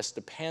lot of this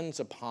depends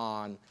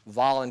upon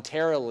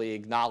voluntarily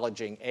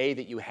acknowledging, A,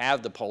 that you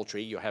have the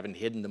poultry, you haven't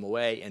hidden them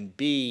away, and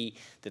B,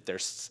 that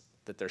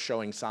they're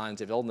showing signs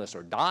of illness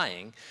or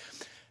dying.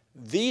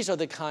 These are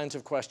the kinds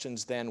of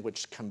questions then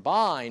which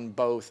combine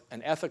both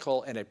an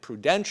ethical and a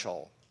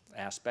prudential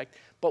aspect,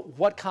 but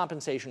what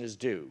compensation is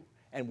due,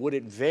 and would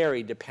it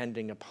vary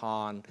depending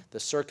upon the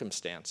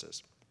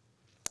circumstances?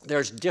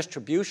 There's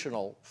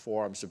distributional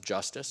forms of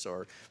justice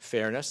or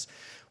fairness,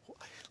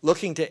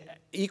 looking to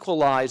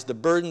equalize the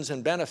burdens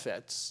and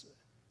benefits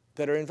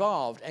that are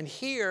involved. And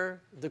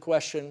here, the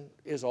question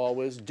is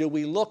always, do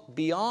we look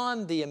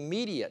beyond the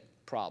immediate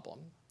problem?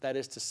 That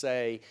is to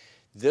say,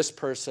 this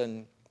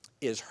person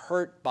is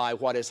hurt by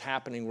what is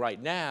happening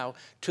right now,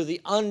 to the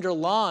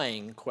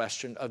underlying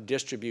question of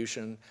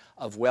distribution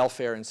of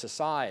welfare in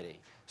society.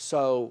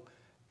 So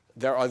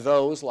there are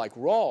those like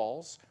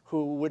Rawls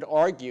who would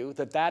argue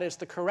that that is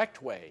the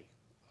correct way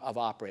of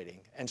operating.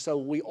 And so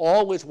we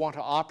always want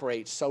to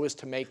operate so as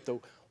to make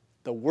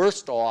the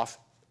worst off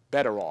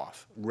better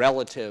off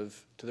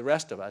relative to the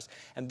rest of us.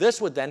 And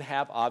this would then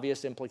have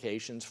obvious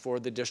implications for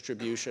the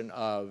distribution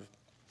of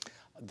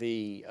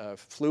the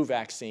flu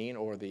vaccine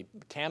or the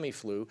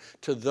Tamiflu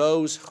to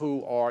those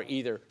who are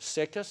either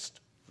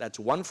sickest, that's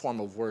one form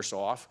of worse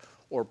off,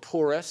 or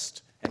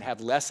poorest and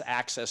have less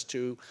access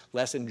to,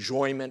 less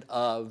enjoyment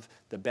of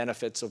the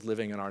benefits of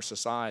living in our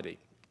society.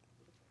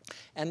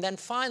 And then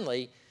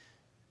finally,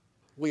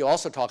 we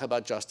also talk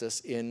about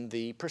justice in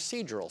the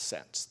procedural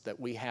sense, that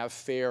we have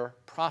fair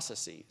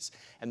processes.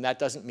 And that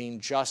doesn't mean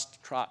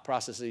just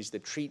processes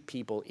that treat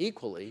people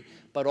equally,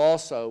 but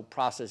also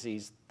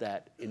processes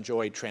that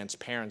enjoy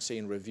transparency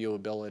and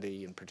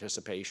reviewability and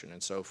participation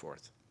and so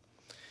forth.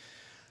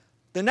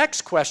 The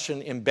next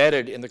question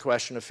embedded in the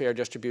question of fair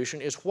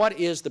distribution is, what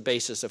is the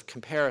basis of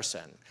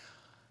comparison?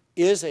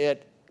 Is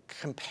it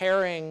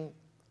comparing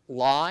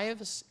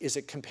lives? Is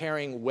it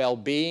comparing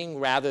well-being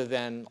rather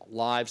than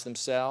lives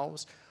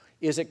themselves?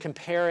 Is it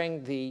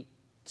comparing the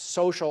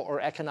social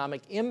or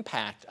economic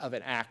impact of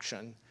an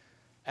action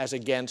as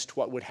against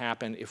what would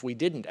happen if we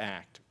didn't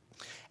act?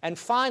 And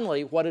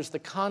finally, what is the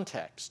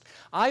context?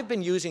 I've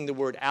been using the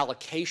word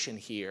allocation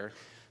here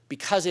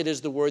because it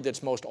is the word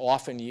that's most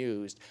often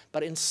used,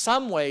 but in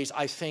some ways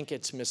I think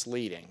it's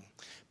misleading.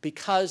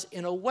 Because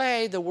in a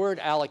way, the word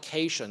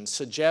allocation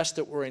suggests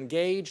that we're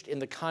engaged in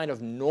the kind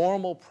of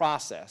normal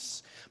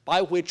process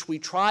by which we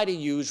try to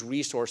use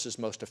resources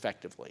most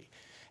effectively.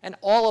 And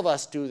all of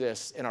us do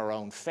this in our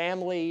own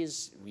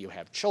families. You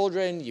have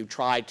children. You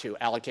try to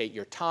allocate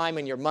your time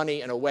and your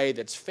money in a way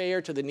that's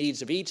fair to the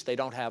needs of each. They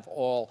don't have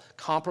all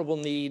comparable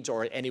needs,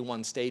 or at any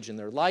one stage in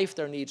their life,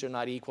 their needs are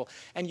not equal.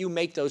 And you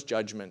make those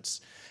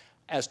judgments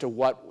as to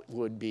what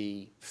would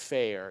be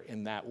fair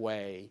in that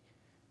way.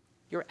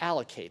 You're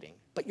allocating.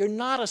 But you're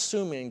not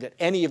assuming that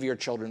any of your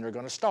children are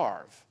going to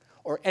starve,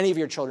 or any of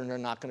your children are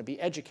not going to be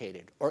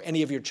educated, or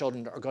any of your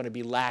children are going to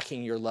be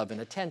lacking your love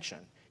and attention.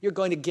 You're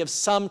going to give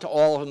some to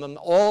all of them.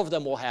 All of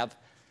them will have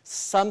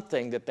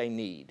something that they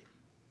need.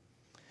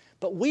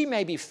 But we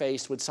may be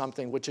faced with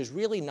something which is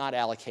really not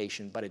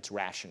allocation, but it's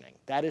rationing.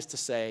 That is to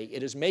say,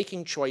 it is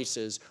making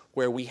choices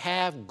where we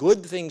have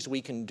good things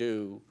we can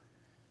do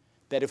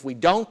that if we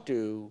don't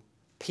do,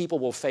 people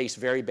will face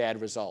very bad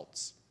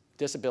results,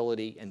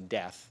 disability and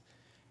death.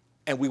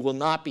 And we will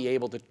not be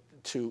able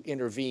to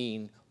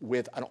intervene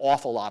with an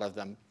awful lot of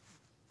them.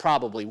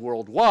 Probably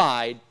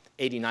worldwide,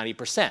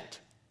 80–90%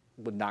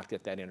 would not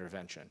get that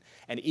intervention.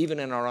 And even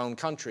in our own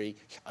country,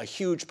 a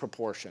huge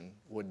proportion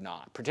would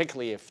not,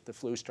 particularly if the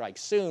flu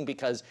strikes soon,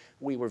 because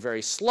we were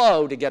very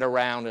slow to get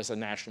around as a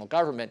national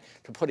government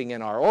to putting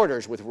in our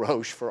orders with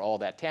Roche for all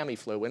that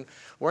Tamiflu. And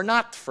we're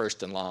not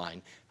first in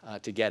line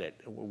to get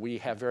it. We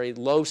have very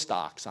low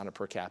stocks on a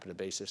per capita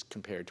basis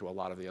compared to a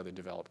lot of the other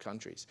developed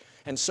countries.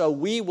 And so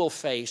we will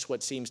face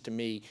what seems to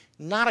me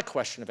not a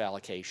question of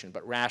allocation,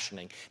 but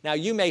rationing. Now,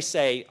 you may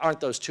say, aren't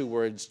those two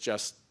words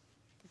just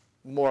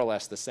more or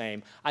less the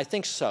same? I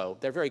think so.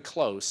 They're very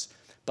close.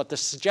 But the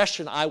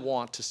suggestion I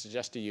want to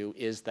suggest to you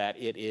is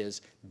that it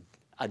is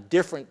a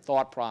different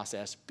thought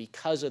process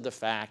because of the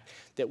fact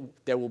that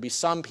there will be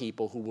some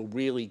people who will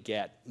really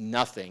get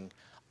nothing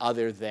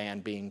other than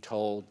being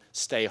told,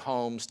 stay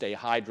home, stay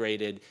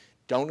hydrated,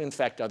 don't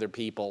infect other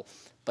people,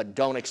 but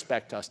don't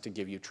expect us to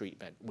give you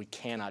treatment. We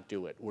cannot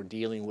do it. We're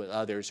dealing with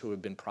others who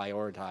have been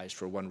prioritized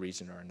for one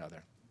reason or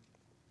another.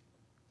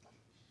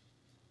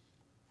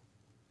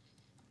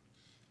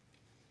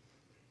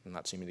 I'm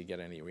not seeming to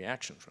get any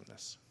reaction from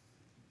this.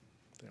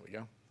 There we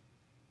go.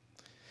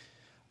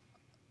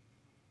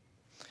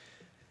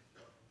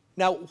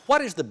 Now,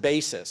 what is the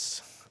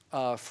basis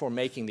for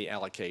making the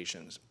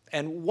allocations?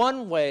 And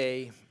one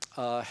way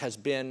has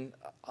been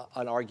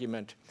an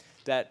argument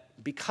that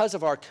because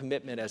of our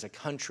commitment as a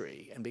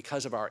country and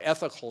because of our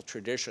ethical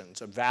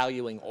traditions of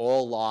valuing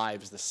all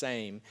lives the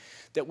same,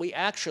 that we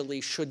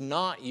actually should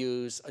not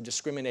use a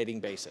discriminating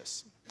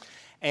basis.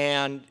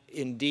 And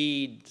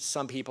indeed,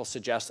 some people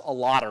suggest a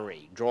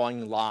lottery,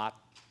 drawing lot,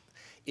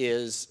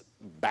 is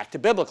back to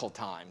biblical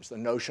times, the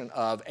notion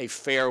of a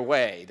fair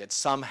way, that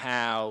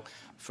somehow,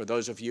 for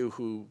those of you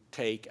who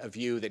take a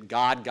view that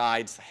God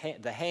guides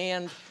the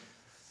hand,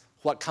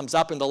 what comes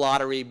up in the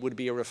lottery would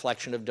be a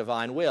reflection of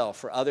divine will.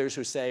 For others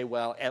who say,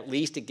 well, at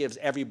least it gives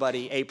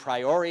everybody a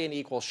priori an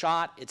equal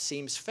shot, it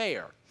seems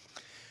fair.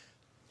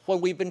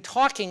 When we've been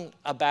talking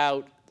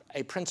about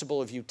a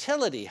principle of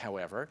utility,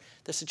 however,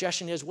 the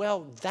suggestion is,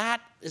 well,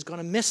 that is going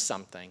to miss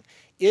something.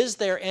 Is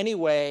there any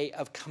way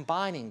of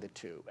combining the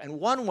two? And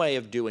one way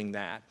of doing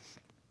that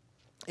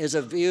is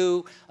a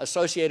view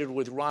associated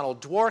with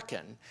Ronald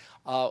Dworkin,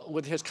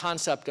 with his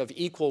concept of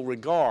equal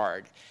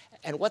regard.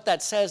 And what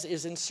that says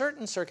is, in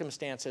certain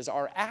circumstances,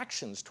 our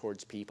actions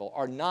towards people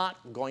are not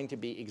going to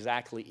be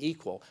exactly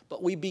equal,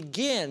 but we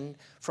begin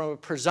from a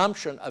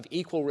presumption of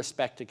equal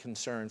respect and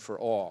concern for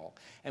all.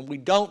 And we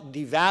don't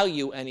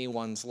devalue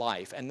anyone's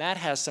life. And that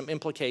has some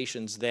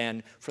implications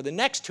then for the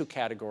next two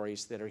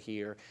categories that are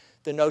here,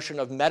 the notion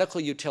of medical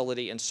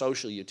utility and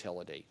social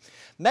utility.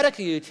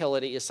 Medical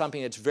utility is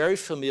something that's very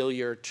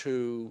familiar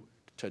to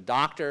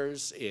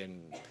doctors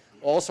in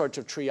all sorts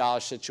of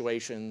triage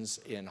situations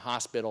in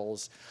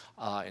hospitals,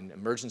 in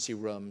emergency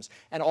rooms,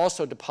 and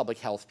also to public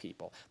health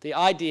people. The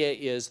idea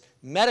is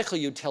medical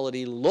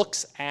utility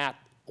looks at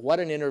what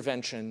an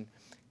intervention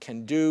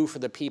can do for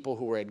the people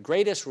who are at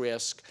greatest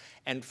risk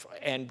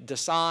and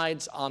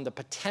decides on the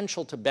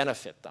potential to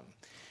benefit them.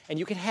 And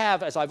you can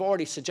have, as I've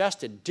already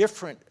suggested,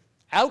 different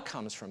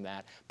outcomes from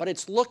that, but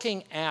it's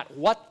looking at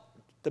what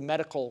the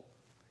medical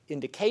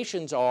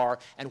indications are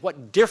and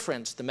what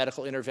difference the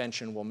medical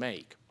intervention will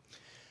make.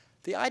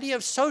 The idea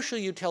of social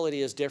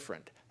utility is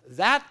different.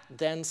 That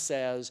then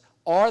says,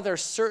 are there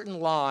certain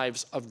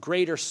lives of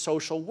greater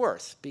social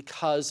worth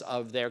because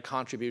of their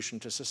contribution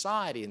to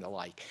society and the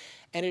like?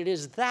 And it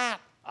is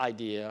that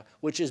idea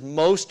which is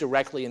most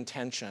directly in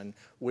tension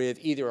with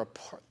either a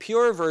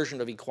pure version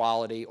of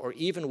equality or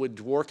even with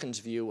Dworkin's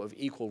view of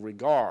equal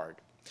regard.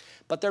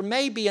 But there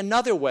may be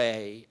another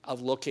way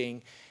of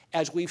looking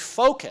as we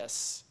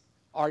focus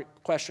our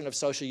question of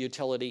social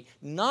utility,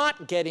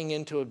 not getting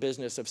into a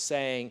business of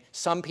saying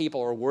some people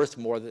are worth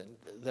more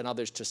than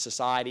others to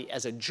society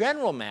as a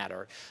general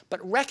matter, but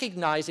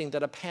recognizing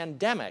that a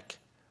pandemic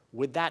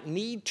with that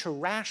need to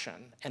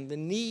ration and the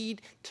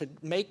need to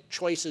make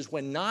choices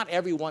when not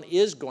everyone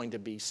is going to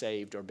be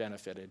saved or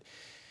benefited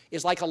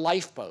is like a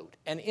lifeboat.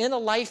 And in a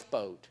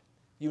lifeboat,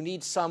 you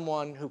need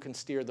someone who can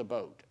steer the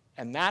boat.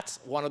 And that's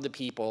one of the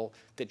people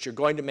that you're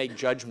going to make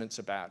judgments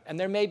about. And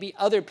there may be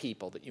other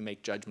people that you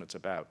make judgments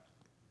about.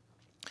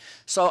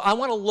 So I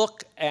want to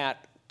look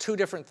at two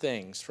different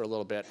things for a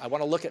little bit. I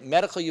want to look at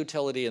medical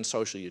utility and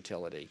social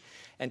utility.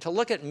 And to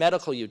look at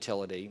medical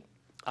utility,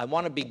 I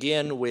want to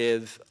begin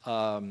with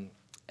an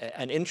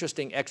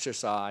interesting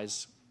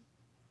exercise.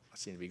 I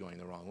seem to be going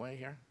the wrong way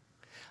here.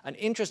 An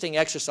interesting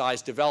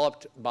exercise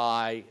developed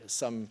by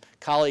some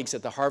colleagues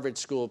at the Harvard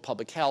School of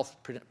Public Health,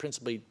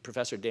 principally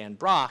Professor Dan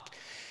Brock.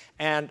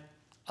 And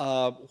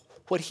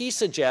what he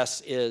suggests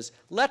is,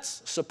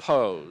 let's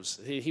suppose,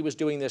 he was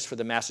doing this for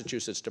the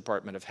Massachusetts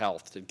Department of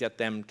Health to get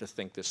them to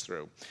think this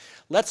through.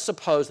 Let's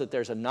suppose that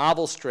there's a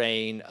novel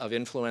strain of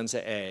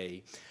influenza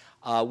A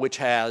which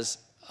has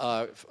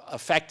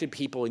affected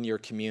people in your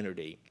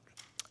community.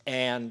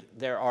 And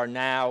there are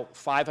now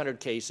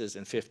 500 cases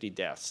and 50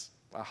 deaths,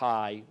 a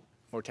high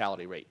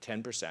mortality rate,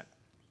 10%.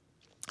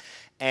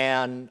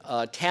 And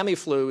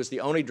Tamiflu is the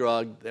only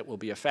drug that will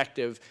be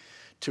effective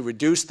to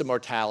reduce the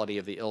mortality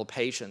of the ill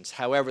patients.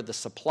 However, the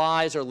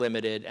supplies are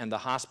limited and the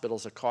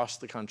hospitals across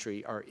the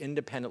country are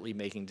independently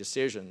making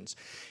decisions.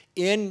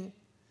 In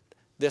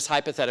this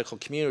hypothetical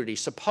community,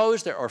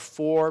 suppose there are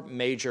 4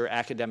 major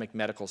academic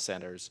medical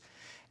centers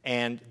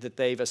and that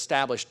they've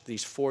established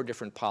these 4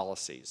 different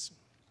policies.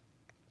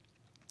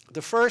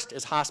 The first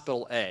is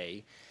Hospital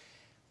A,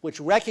 which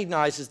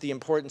recognizes the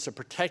importance of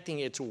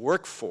protecting its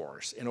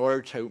workforce in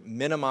order to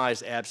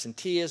minimize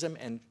absenteeism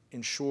and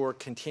ensure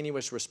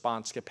continuous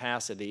response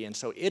capacity. And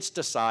so it's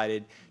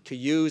decided to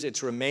use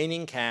its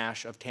remaining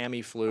cash of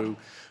Tamiflu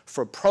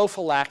for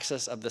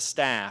prophylaxis of the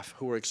staff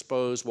who were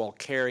exposed while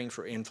caring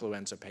for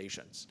influenza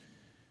patients.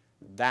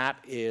 That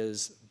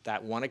is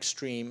that one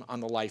extreme on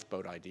the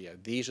lifeboat idea.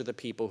 These are the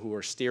people who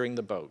are steering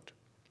the boat.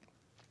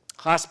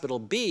 Hospital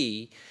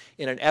B,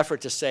 in an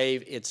effort to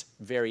save its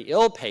very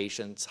ill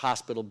patients,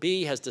 Hospital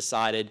B has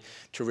decided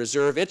to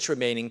reserve its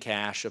remaining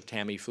cash of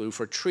Tamiflu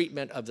for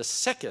treatment of the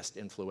sickest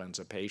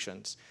influenza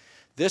patients.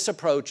 This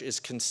approach is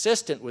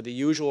consistent with the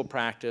usual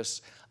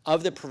practice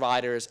of the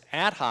providers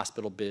at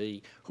Hospital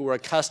B who are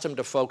accustomed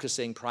to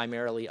focusing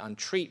primarily on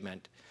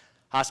treatment.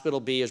 Hospital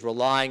B is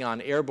relying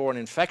on airborne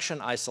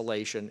infection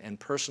isolation and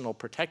personal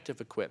protective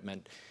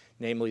equipment,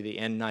 namely the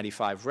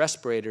N95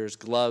 respirators,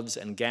 gloves,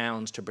 and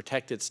gowns to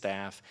protect its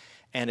staff,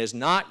 and is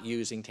not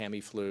using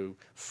Tamiflu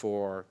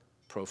for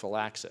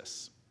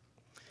prophylaxis.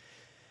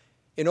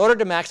 In order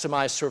to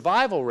maximize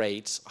survival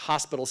rates,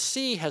 Hospital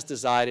C has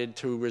decided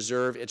to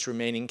reserve its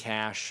remaining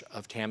cash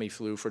of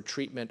Tamiflu for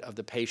treatment of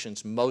the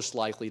patients most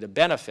likely to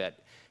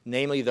benefit,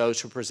 namely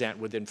those who present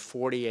within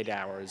 48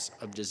 hours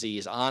of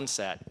disease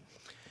onset.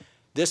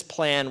 This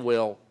plan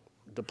will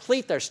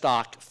deplete their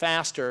stock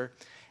faster,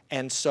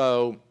 and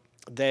so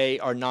they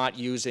are not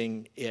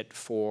using it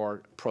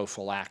for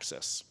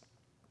prophylaxis.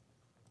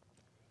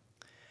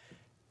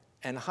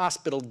 And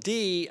Hospital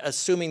D,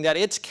 assuming that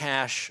its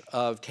cache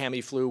of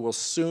Tamiflu will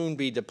soon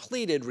be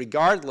depleted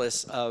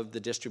regardless of the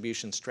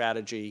distribution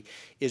strategy,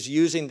 is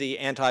using the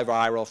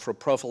antiviral for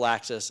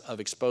prophylaxis of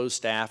exposed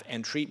staff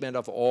and treatment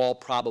of all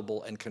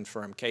probable and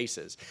confirmed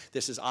cases.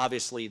 This is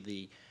obviously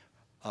the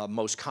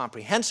most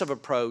comprehensive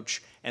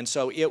approach, and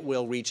so it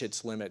will reach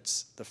its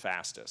limits the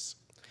fastest.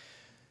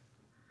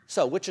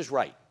 So, which is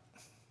right?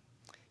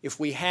 If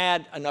we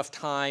had enough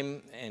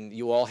time, and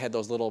you all had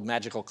those little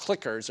magical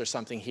clickers or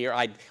something here,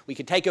 we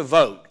could take a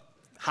vote.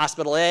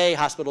 Hospital A,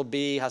 Hospital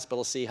B,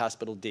 Hospital C,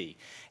 Hospital D.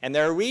 And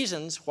there are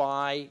reasons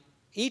why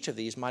each of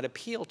these might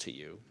appeal to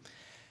you.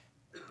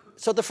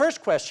 So the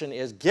first question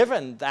is,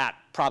 given that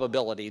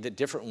probability that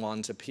different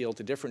ones appeal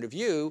to different of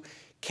you,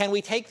 can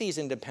we take these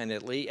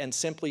independently and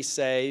simply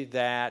say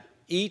that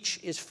each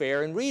is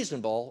fair and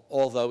reasonable,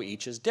 although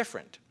each is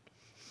different?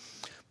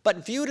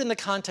 But viewed in the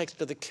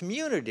context of the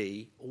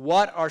community,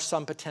 what are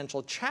some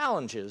potential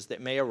challenges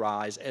that may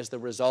arise as the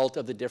result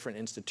of the different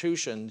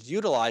institutions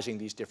utilizing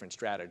these different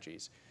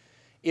strategies?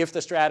 If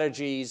the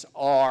strategies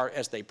are,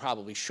 as they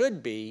probably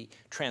should be,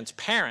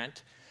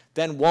 transparent,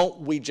 then won't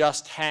we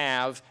just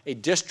have a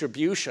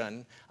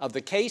distribution of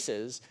the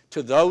cases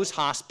to those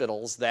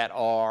hospitals that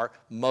are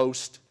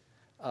most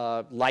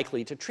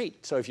likely to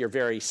treat? So if you're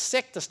very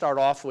sick to start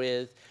off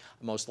with,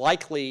 most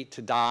likely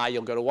to die,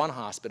 you'll go to one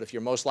hospital. If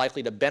you're most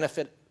likely to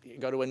benefit, you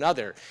go to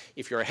another.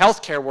 If you're a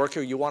healthcare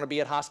worker, you want to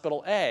be at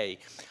Hospital A.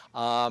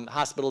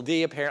 Hospital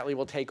D apparently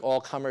will take all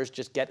comers,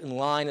 just get in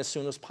line as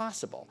soon as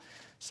possible.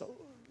 So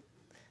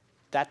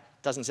that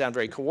doesn't sound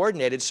very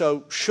coordinated.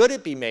 So should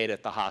it be made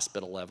at the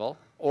hospital level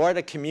or at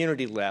a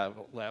community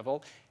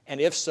level?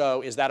 And if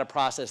so, is that a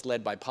process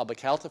led by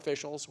public health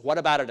officials? What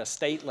about at a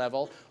state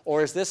level?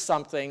 Or is this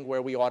something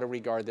where we ought to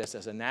regard this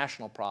as a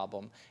national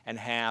problem and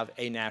have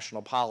a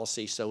national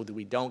policy so that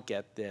we don't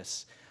get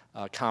this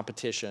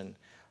competition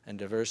and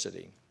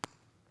diversity?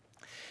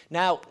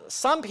 Now,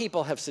 some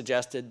people have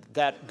suggested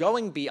that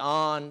going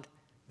beyond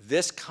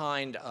this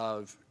kind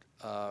of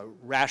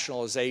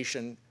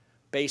rationalization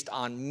based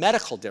on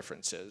medical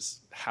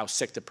differences, how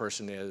sick the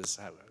person is,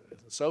 and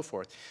so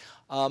forth,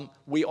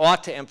 we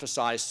ought to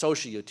emphasize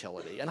social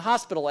utility. And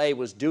Hospital A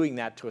was doing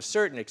that to a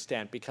certain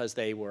extent because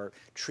they were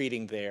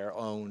treating their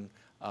own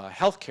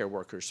healthcare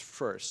workers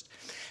first.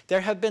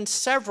 There have been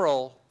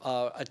several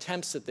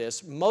attempts at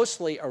this,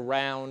 mostly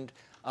around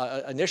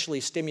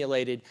initially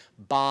stimulated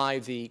by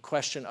the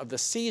question of the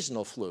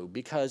seasonal flu,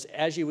 because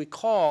as you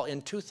recall, in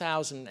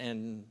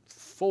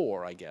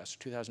 2004, I guess,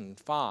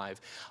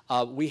 2005,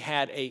 we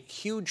had a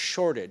huge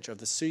shortage of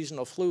the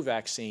seasonal flu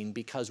vaccine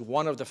because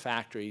one of the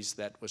factories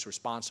that was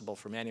responsible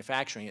for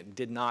manufacturing it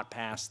did not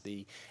pass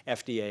the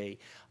FDA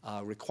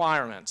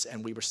requirements,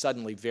 and we were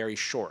suddenly very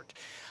short.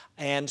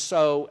 And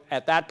so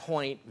at that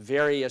point,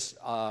 various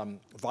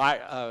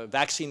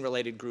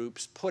vaccine-related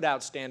groups put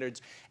out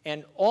standards,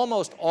 and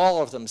almost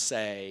all of them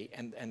say,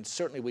 and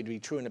certainly would be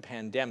true in a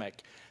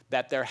pandemic,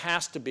 that there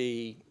has to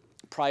be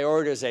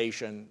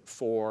prioritization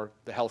for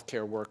the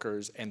healthcare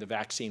workers and the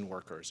vaccine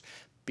workers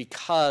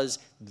because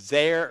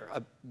their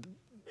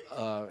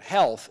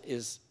health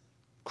is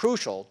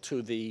crucial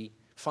to the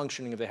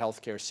functioning of the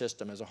healthcare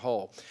system as a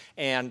whole.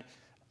 And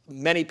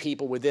many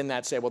people within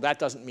that say, well, that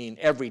doesn't mean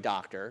every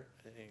doctor.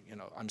 You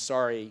know, I'm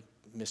sorry,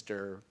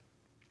 Mr.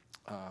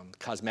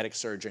 Cosmetic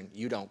surgeon,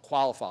 you don't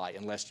qualify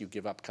unless you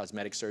give up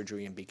cosmetic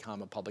surgery and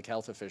become a public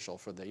health official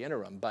for the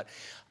interim. But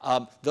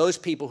those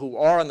people who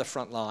are on the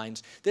front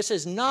lines, this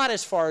is not,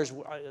 as far as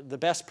the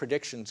best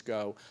predictions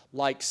go,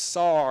 like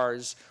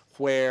SARS,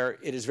 where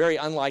it is very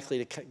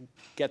unlikely to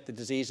get the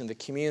disease in the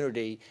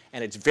community,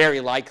 and it's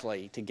very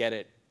likely to get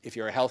it if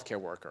you're a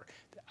healthcare worker.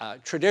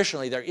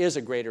 Traditionally, there is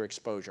a greater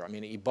exposure. I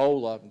mean,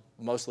 Ebola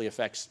mostly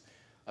affects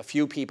a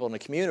few people in the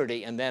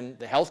community, and then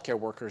the healthcare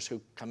workers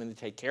who come in to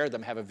take care of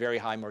them have a very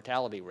high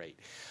mortality rate.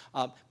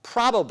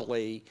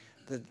 Probably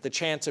the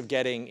chance of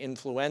getting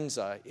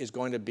influenza is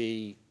going to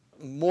be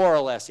more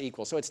or less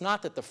equal. So it's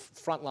not that the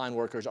frontline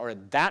workers are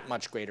at that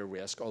much greater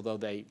risk, although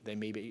they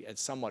may be at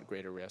somewhat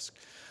greater risk.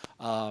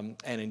 And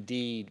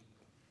indeed,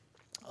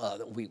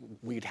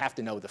 we'd have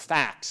to know the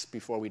facts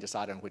before we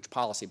decide on which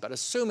policy. But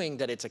assuming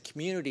that it's a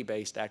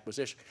community-based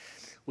acquisition,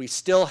 we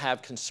still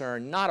have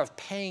concern not of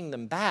paying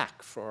them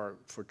back for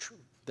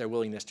their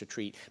willingness to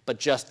treat, but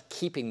just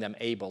keeping them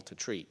able to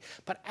treat.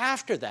 But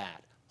after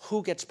that,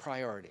 who gets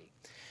priority?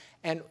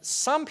 And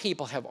some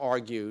people have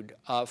argued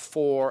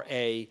for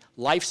a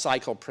life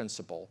cycle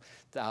principle,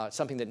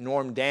 something that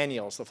Norm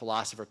Daniels, the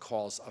philosopher,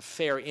 calls a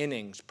fair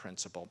innings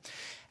principle.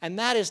 And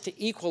that is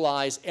to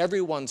equalize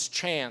everyone's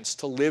chance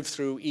to live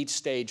through each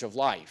stage of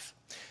life.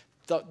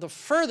 The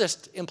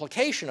furthest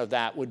implication of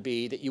that would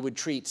be that you would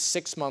treat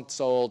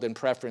 6-month-old in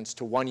preference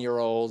to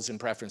 1-year-olds, in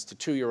preference to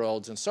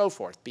 2-year-olds, and so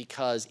forth,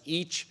 because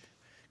each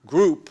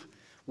group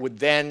would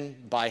then,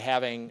 by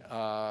having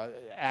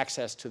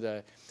access to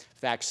the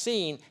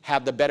vaccine,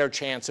 have the better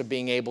chance of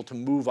being able to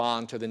move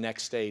on to the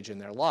next stage in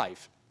their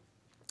life.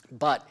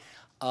 But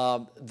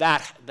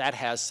that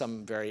has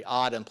some very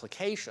odd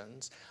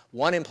implications.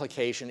 One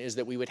implication is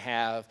that we would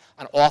have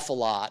an awful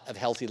lot of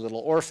healthy little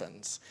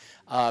orphans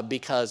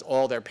because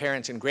all their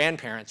parents and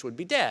grandparents would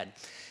be dead.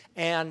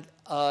 And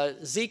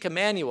Zeke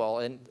Emanuel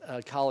and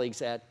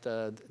colleagues at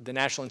the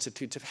National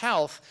Institutes of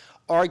Health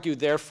argued,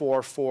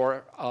 therefore,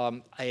 for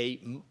a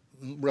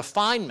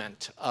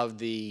refinement of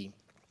the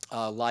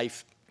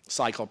life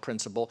cycle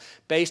principle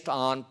based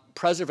on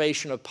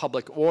preservation of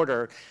public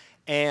order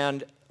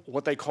and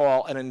what they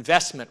call an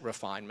investment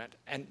refinement.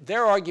 And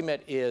their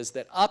argument is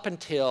that up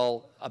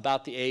until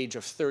about the age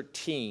of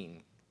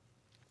 13,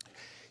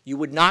 you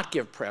would not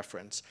give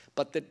preference,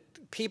 but that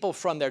people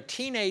from their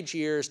teenage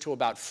years to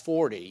about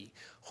 40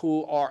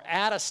 who are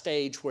at a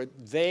stage where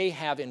they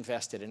have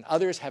invested and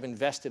others have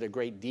invested a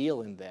great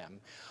deal in them,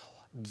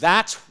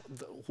 that's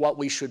what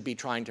we should be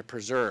trying to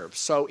preserve.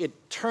 So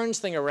it turns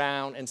things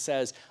around and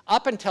says,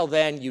 up until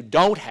then, you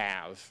don't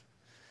have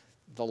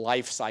the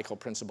life cycle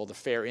principle, the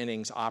fair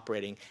innings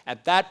operating.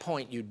 At that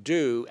point, you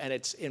do, and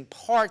it's in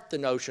part the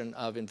notion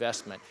of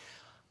investment.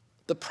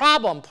 The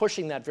problem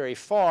pushing that very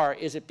far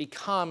is it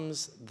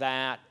becomes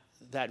that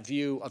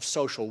view of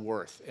social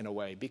worth in a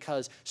way,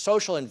 because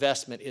social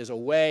investment is a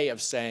way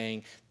of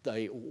saying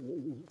the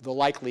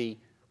likely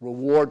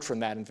reward from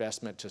that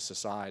investment to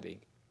society.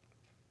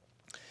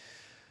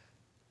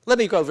 Let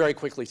me go very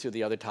quickly through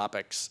the other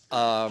topics.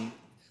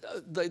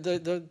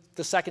 The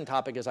second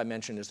topic, as I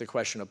mentioned, is the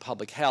question of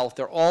public health.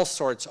 There are all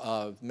sorts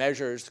of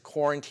measures: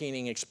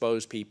 quarantining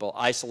exposed people,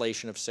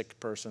 isolation of sick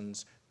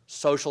persons,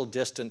 social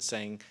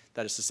distancing,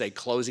 that is to say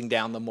closing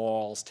down the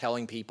malls,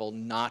 telling people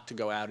not to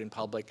go out in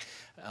public,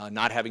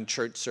 not having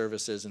church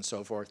services and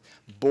so forth,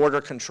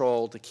 border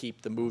control to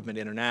keep the movement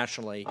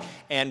internationally,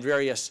 and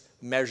various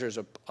measures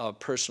of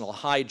personal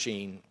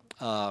hygiene,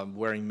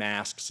 wearing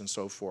masks and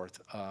so forth.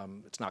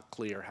 It's not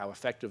clear how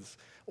effective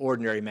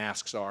ordinary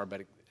masks are,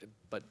 but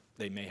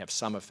they may have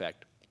some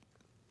effect.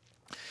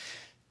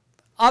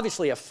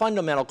 Obviously, a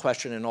fundamental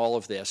question in all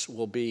of this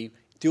will be,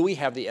 do we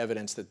have the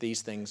evidence that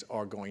these things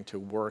are going to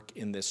work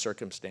in this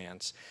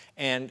circumstance?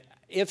 And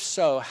if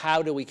so,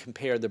 how do we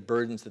compare the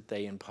burdens that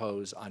they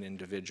impose on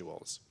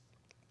individuals?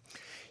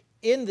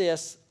 In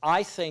this,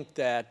 I think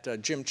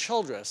that Jim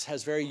Childress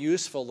has very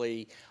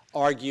usefully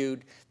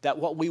argued that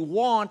what we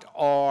want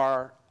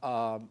are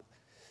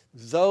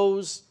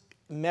those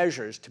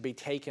measures to be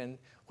taken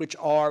which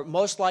are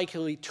most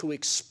likely to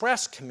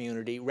express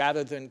community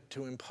rather than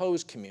to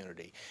impose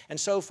community. And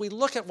so if we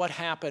look at what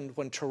happened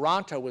when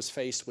Toronto was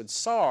faced with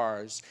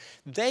SARS,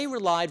 they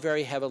relied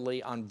very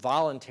heavily on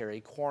voluntary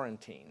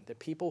quarantine. The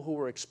people who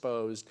were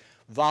exposed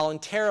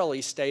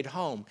voluntarily stayed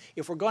home.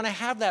 If we're going to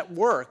have that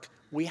work,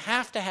 we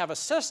have to have a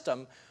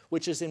system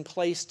which is in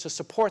place to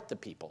support the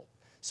people.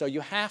 So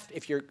you have,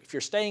 if you're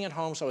staying at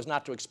home so as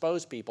not to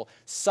expose people,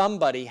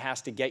 somebody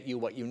has to get you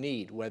what you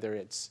need, whether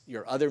it's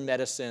your other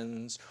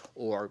medicines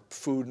or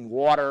food and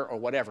water or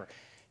whatever.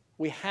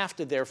 We have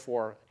to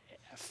therefore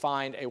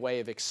find a way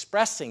of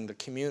expressing the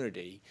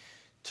community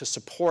to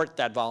support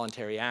that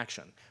voluntary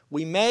action.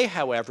 We may,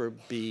 however,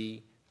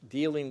 be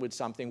dealing with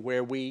something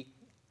where we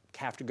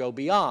have to go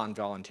beyond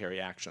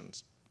voluntary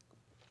actions.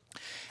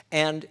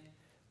 And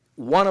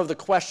one of the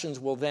questions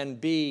will then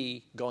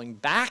be, going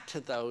back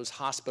to those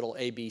hospital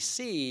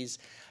ABCs,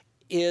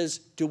 is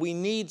do we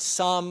need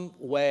some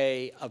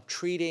way of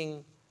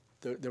treating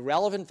the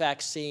relevant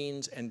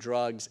vaccines and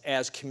drugs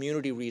as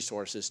community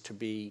resources to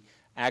be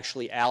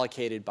actually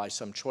allocated by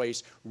some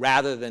choice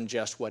rather than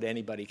just what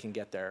anybody can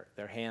get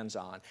their hands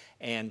on?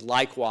 And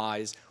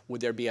likewise,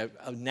 would there be a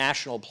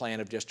national plan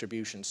of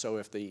distribution? So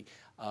if the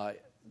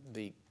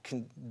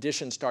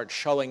conditions start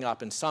showing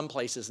up in some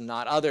places and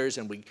not others,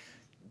 and we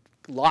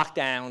lock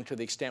down to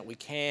the extent we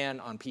can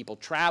on people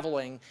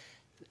traveling,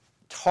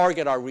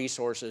 target our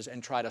resources,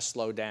 and try to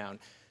slow down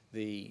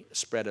the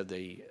spread of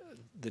the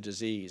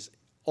disease.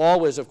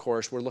 Always, of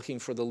course, we're looking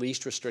for the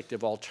least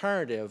restrictive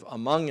alternative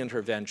among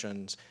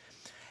interventions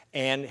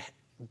and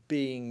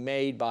being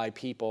made by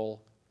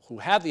people who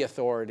have the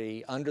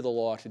authority under the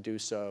law to do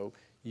so,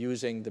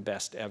 using the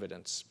best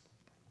evidence.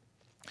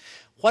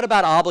 What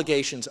about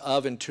obligations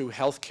of and to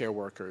healthcare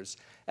workers?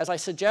 As I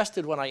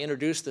suggested when I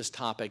introduced this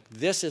topic,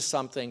 this is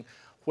something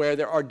where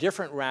there are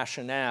different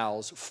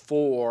rationales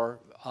for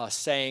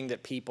saying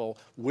that people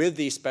with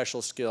these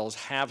special skills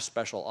have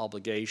special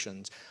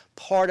obligations.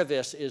 Part of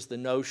this is the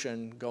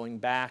notion, going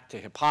back to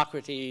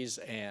Hippocrates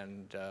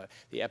and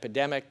the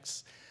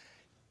epidemics,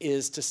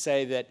 is to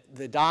say that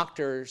the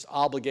doctor's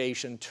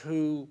obligation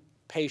to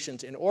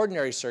patients in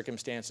ordinary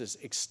circumstances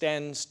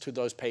extends to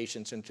those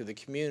patients and to the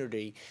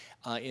community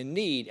in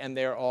need. And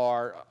there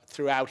are,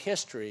 throughout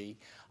history,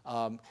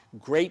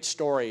 great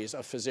stories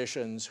of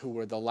physicians who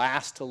were the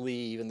last to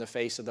leave in the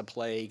face of the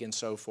plague and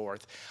so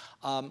forth.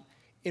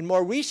 In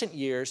more recent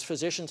years,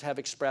 physicians have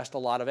expressed a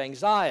lot of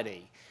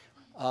anxiety,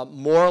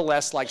 more or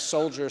less like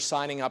soldiers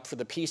signing up for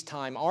the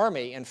peacetime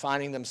army and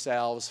finding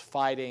themselves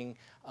fighting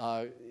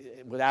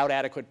without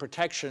adequate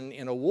protection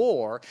in a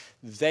war.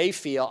 They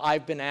feel,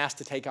 I've been asked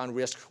to take on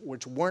risks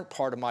which weren't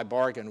part of my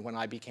bargain when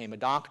I became a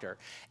doctor.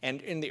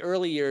 And in the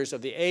early years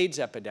of the AIDS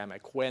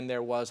epidemic, when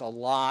there was a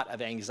lot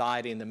of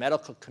anxiety in the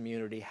medical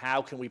community,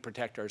 how can we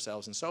protect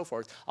ourselves and so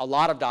forth, a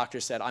lot of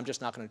doctors said, I'm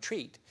just not going to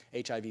treat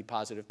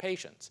HIV-positive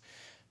patients.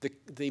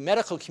 The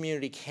medical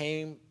community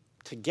came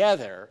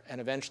together and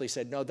eventually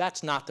said, no,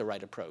 that's not the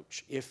right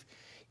approach. If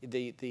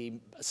the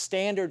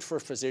standard for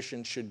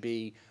physicians should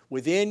be,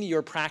 within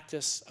your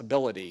practice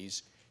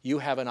abilities, you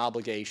have an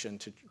obligation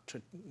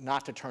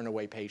not to turn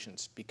away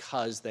patients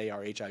because they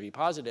are HIV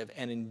positive.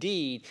 And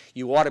indeed,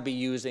 you ought to be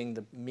using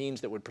the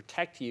means that would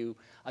protect you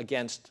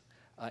against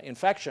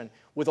infection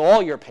with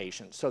all your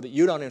patients so that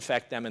you don't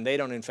infect them and they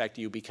don't infect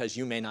you because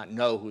you may not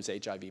know who's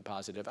HIV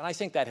positive. And I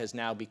think that has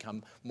now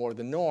become more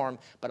the norm.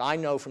 But I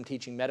know from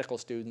teaching medical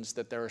students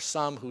that there are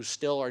some who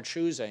still are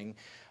choosing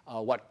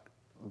what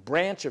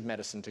branch of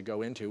medicine to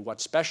go into, what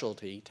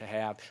specialty to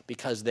have,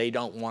 because they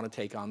don't want to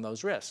take on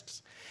those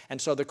risks. And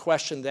so the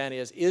question then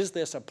is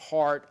this a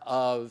part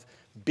of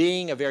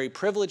being a very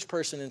privileged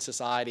person in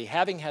society,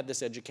 having had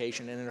this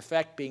education, and in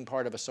effect being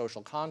part of a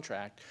social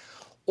contract?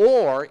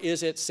 Or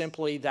is it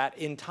simply that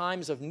in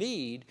times of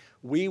need,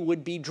 we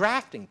would be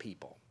drafting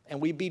people, and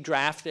we'd be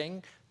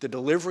drafting the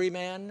delivery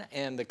men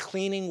and the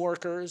cleaning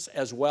workers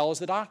as well as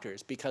the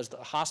doctors, because the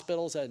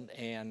hospitals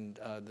and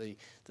the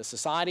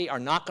society are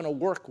not going to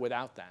work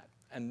without that.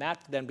 And that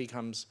then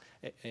becomes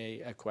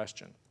a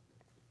question.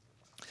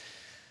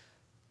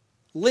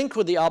 Linked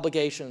with the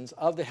obligations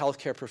of the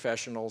healthcare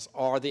professionals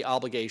are the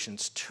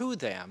obligations to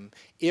them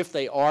if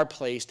they are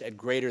placed at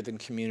greater than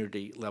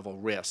community level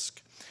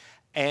risk.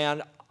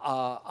 And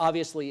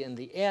obviously, in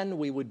the end,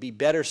 we would be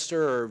better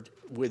served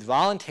with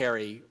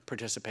voluntary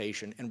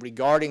participation and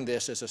regarding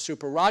this as a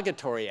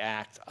supererogatory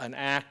act, an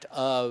act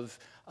of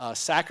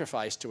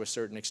sacrifice to a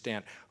certain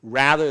extent,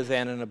 rather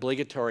than an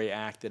obligatory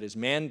act that is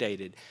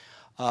mandated.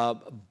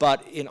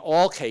 But in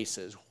all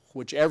cases,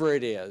 whichever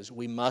it is,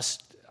 we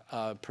must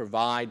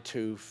provide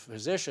to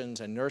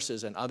physicians and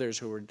nurses and others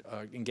who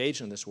are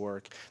engaged in this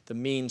work the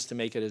means to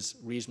make it as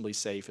reasonably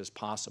safe as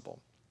possible.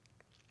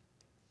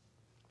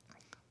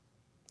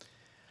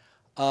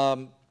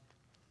 I'm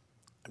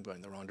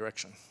going the wrong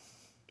direction.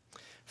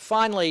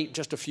 Finally,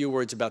 just a few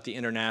words about the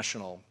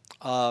international.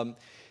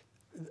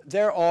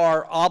 There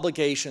are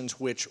obligations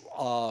which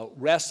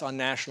rest on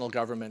national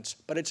governments,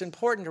 but it's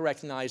important to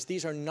recognize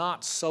these are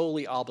not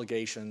solely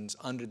obligations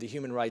under the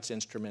human rights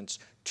instruments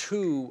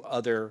to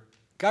other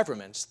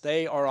governments.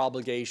 They are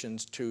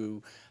obligations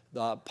to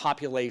the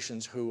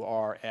populations who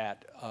are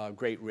at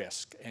great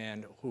risk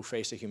and who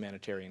face a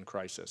humanitarian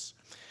crisis.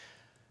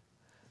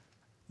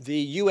 The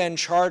UN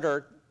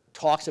Charter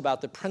talks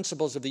about the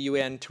principles of the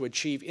UN to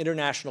achieve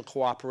international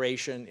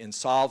cooperation in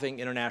solving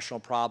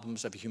international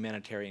problems of a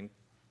humanitarian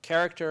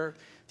character.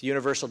 The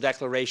Universal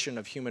Declaration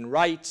of Human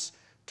Rights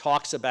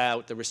talks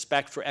about the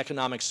respect for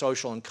economic,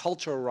 social, and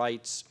cultural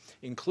rights,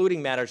 including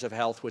matters of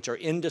health, which are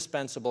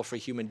indispensable for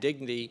human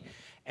dignity,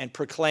 and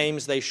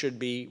proclaims they should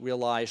be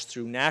realized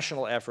through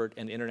national effort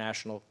and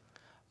international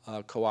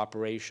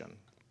cooperation.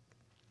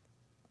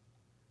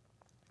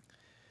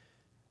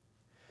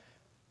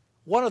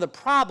 One of the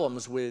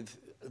problems with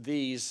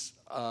these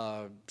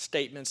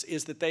statements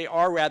is that they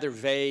are rather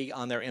vague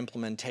on their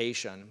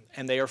implementation,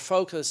 and they are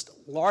focused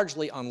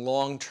largely on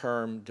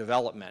long-term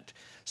development,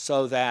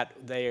 so that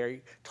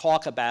they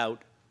talk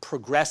about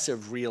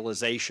progressive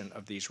realization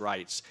of these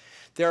rights.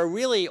 There are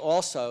really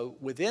also,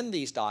 within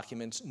these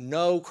documents,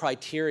 no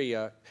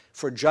criteria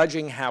for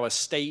judging how a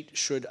state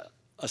should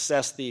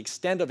assess the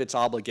extent of its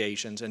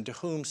obligations and to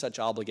whom such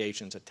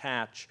obligations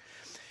attach.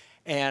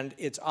 And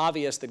it's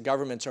obvious that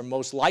governments are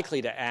most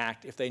likely to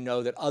act if they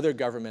know that other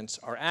governments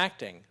are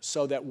acting,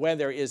 so that when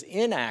there is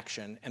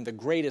inaction and the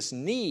greatest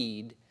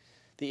need,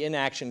 the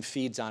inaction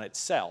feeds on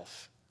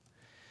itself.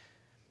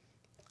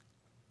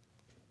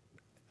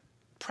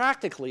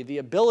 Practically, the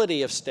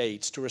ability of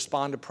states to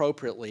respond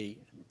appropriately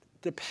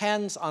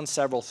depends on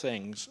several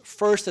things.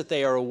 First, that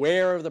they are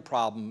aware of the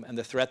problem and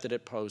the threat that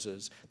it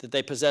poses, that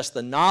they possess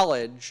the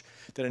knowledge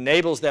that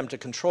enables them to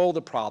control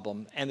the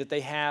problem, and that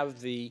they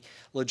have the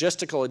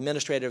logistical,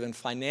 administrative, and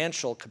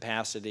financial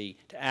capacity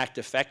to act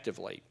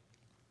effectively.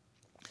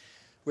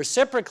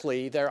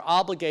 Reciprocally, their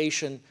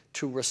obligation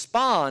to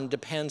respond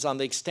depends on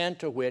the extent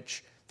to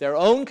which their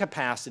own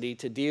capacity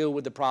to deal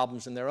with the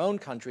problems in their own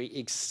country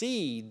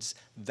exceeds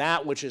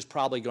that which is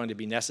probably going to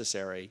be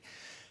necessary,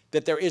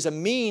 that there is a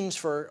means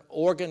for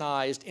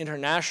organized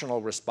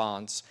international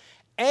response,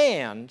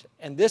 and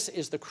this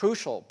is the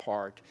crucial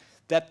part,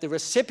 that the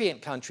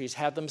recipient countries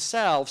have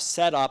themselves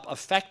set up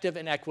effective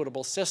and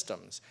equitable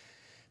systems.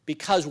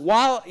 Because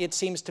while it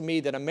seems to me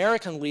that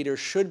American leaders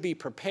should be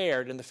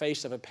prepared in the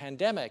face of a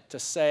pandemic to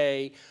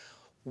say,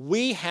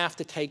 we have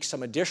to take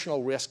some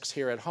additional risks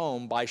here at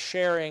home by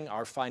sharing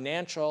our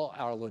financial,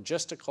 our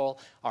logistical,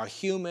 our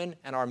human,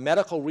 and our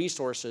medical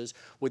resources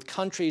with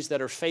countries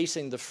that are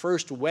facing the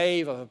first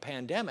wave of a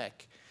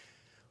pandemic,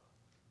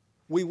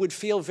 we would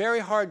feel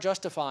very hard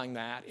justifying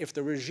that if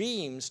the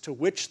regimes to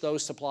which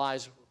those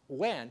supplies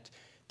went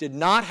did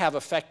not have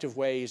effective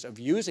ways of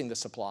using the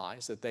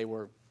supplies, that they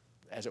were,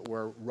 as it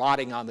were,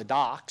 rotting on the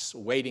docks,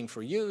 waiting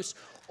for use,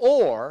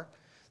 or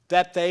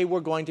that they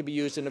were going to be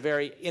used in a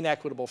very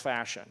inequitable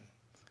fashion.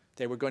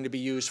 They were going to be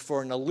used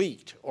for an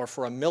elite or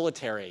for a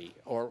military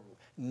or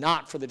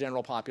not for the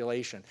general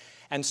population.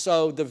 And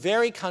so the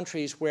very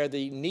countries where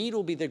the need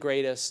will be the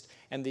greatest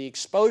and the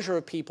exposure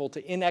of people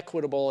to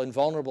inequitable and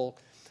vulnerable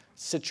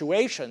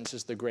situations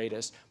is the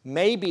greatest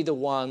may be the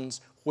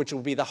ones which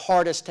will be the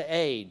hardest to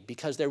aid,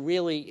 because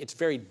it's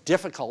very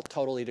difficult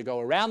totally to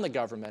go around the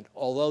government,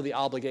 although the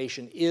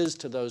obligation is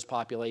to those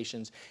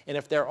populations. And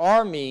if there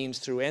are means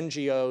through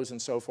NGOs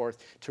and so forth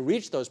to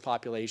reach those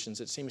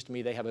populations, it seems to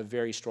me they have a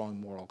very strong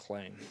moral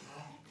claim.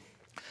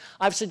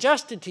 I've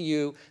suggested to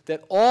you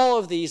that all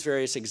of these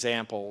various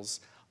examples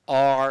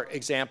are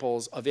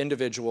examples of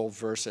individual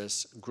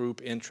versus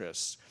group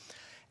interests.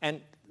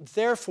 And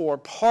therefore,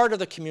 part of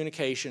the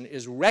communication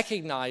is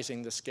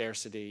recognizing the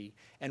scarcity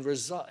and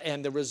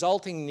the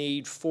resulting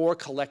need for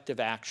collective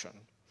action.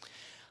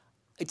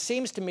 It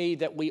seems to me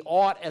that we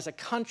ought, as a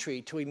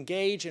country, to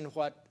engage in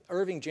what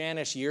Irving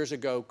Janis years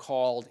ago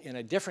called, in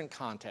a different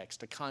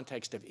context, a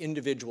context of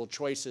individual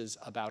choices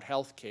about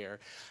health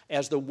care,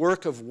 as the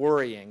work of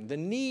worrying, the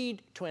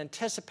need to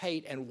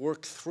anticipate and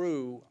work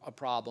through a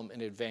problem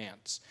in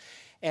advance.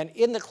 And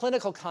in the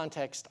clinical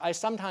context, I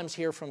sometimes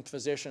hear from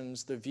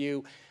physicians the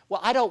view,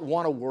 well, I don't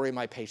want to worry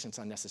my patients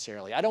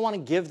unnecessarily. I don't want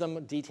to give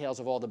them details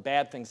of all the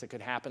bad things that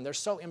could happen. They're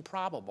so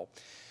improbable.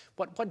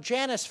 But what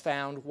Janis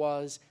found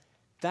was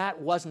that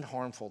wasn't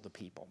harmful to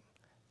people.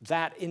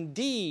 That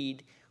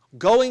indeed,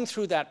 going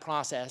through that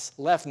process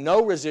left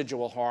no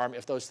residual harm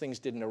if those things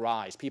didn't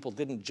arise. People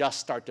didn't just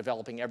start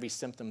developing every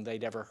symptom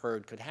they'd ever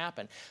heard could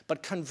happen.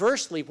 But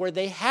conversely, where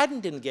they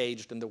hadn't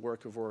engaged in the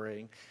work of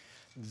worrying,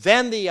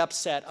 then the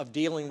upset of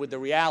dealing with the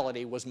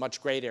reality was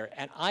much greater.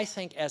 And I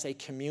think as a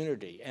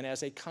community and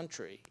as a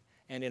country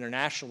and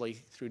internationally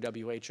through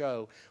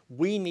WHO,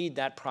 we need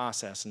that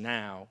process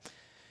now.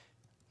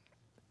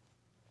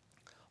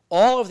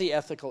 All of the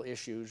ethical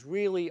issues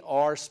really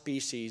are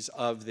species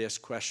of this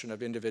question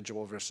of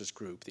individual versus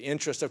group. The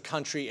interest of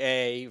country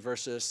A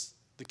versus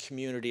the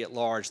community at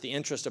large. The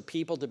interest of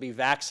people to be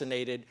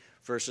vaccinated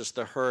versus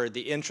the herd.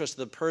 The interest of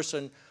the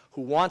person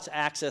who wants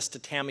access to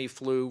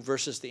Tamiflu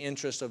versus the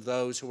interest of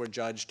those who are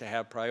judged to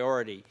have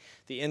priority.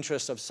 The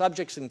interest of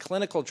subjects in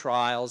clinical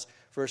trials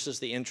versus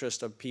the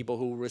interest of people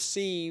who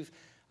receive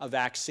a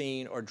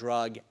vaccine or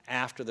drug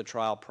after the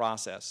trial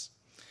process.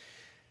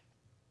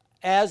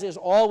 As is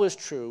always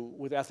true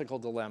with ethical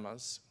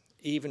dilemmas,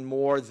 even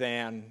more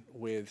than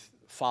with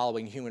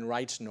following human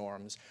rights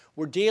norms,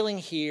 we're dealing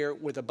here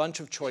with a bunch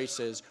of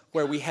choices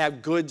where we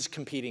have goods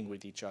competing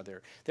with each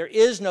other. There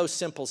is no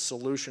simple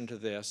solution to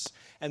this,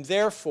 and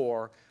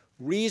therefore,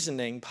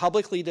 reasoning,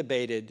 publicly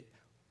debated,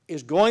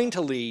 is going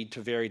to lead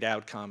to varied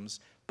outcomes,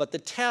 but the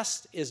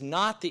test is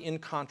not the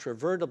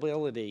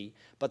incontrovertibility,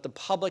 but the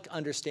public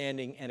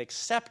understanding and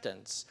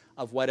acceptance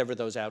of whatever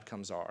those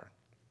outcomes are.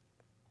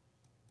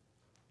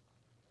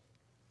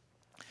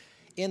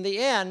 In the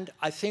end,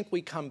 I think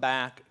we come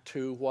back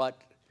to what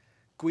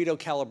Guido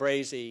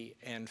Calabresi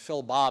and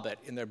Phil Bobbitt,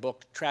 in their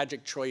book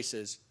Tragic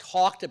Choices,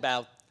 talked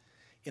about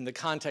in the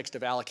context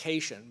of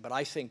allocation, but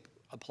I think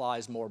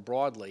applies more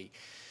broadly.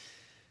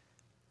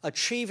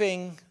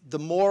 Achieving the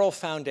moral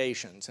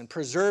foundations and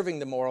preserving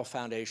the moral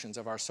foundations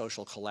of our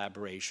social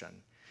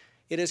collaboration.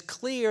 It is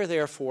clear,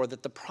 therefore,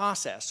 that the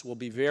process will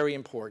be very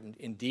important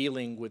in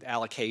dealing with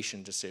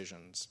allocation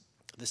decisions.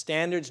 The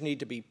standards need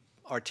to be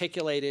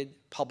articulated,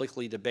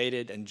 publicly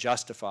debated, and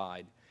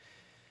justified.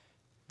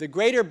 The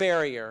greater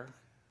barrier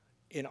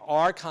in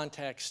our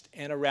context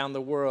and around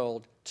the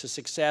world to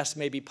success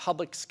may be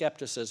public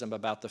skepticism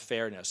about the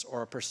fairness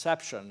or a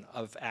perception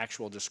of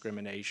actual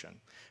discrimination,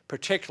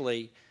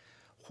 particularly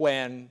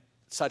when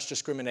such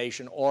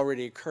discrimination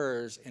already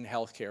occurs in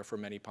healthcare for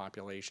many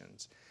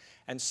populations.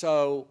 And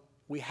so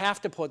we have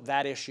to put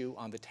that issue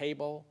on the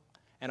table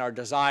and our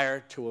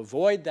desire to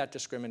avoid that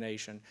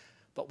discrimination,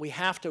 but we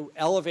have to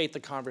elevate the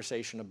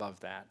conversation above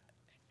that.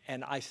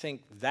 And I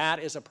think that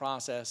is a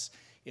process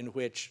in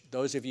which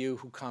those of you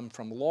who come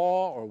from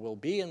law or will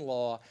be in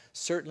law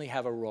certainly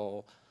have a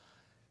role.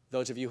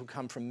 Those of you who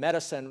come from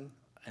medicine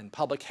and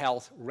public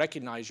health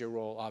recognize your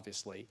role,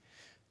 obviously.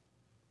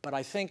 But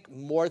I think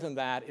more than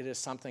that, it is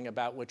something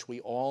about which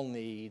we all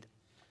need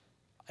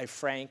a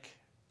frank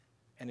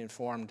and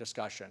informed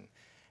discussion.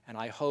 And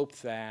I hope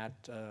that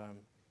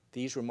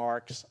these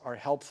remarks are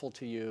helpful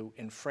to you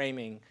in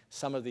framing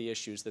some of the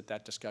issues that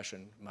that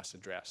discussion must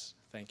address.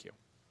 Thank you.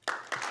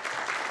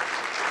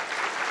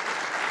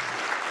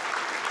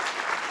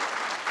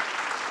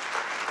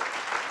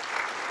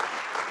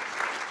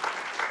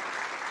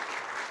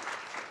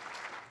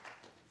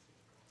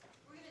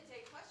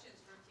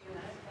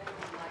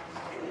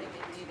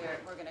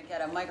 Get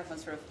a microphone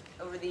sort of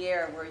over the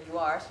air where you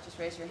are, so just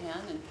raise your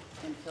hand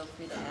and feel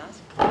free to ask.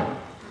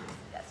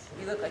 Yes,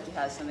 you look like you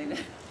have something to...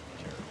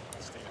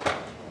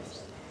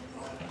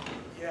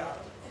 Yeah.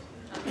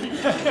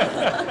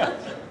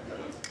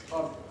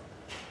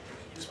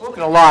 You've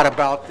spoken a lot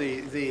about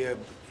the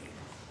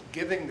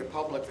giving the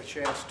public the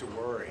chance to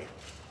worry,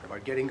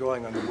 about getting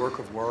going on the work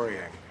of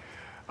worrying.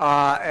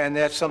 And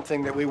that's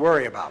something that we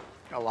worry about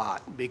a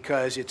lot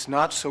because it's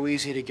not so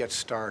easy to get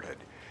started.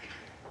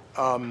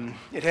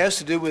 It has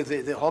to do with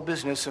the whole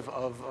business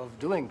of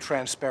doing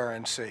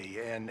transparency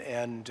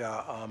and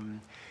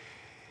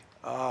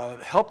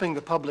helping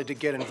the public to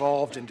get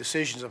involved in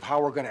decisions of how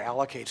we're going to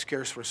allocate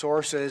scarce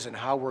resources and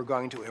how we're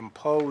going to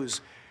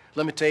impose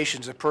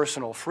limitations of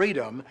personal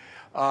freedom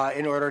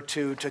in order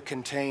to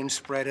contain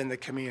spread in the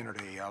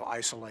community,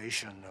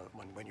 isolation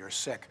when you're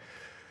sick,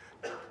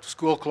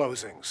 school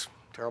closings,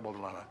 terrible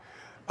dilemma.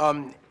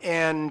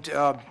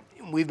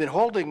 We've been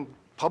holding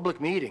public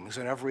meetings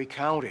in every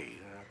county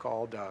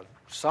called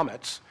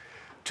summits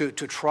to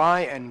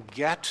try and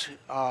get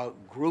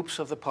groups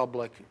of the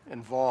public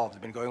involved.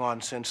 They've been going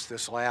on since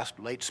this last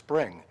late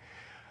spring.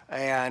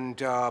 And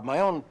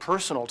my own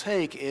personal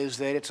take is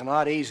that it's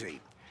not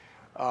easy.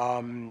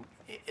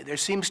 There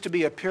seems to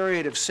be a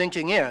period of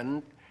sinking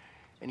in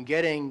and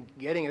getting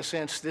a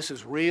sense this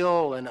is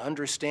real and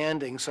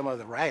understanding some of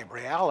the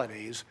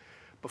realities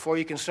before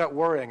you can start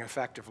worrying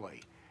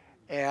effectively.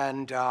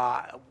 And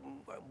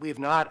we've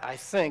not, I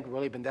think,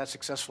 really been that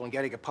successful in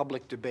getting a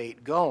public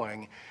debate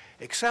going,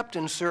 except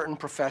in certain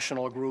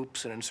professional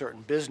groups and in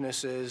certain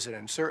businesses and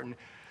in certain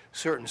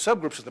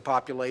subgroups of the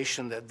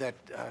population that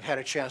had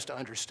a chance to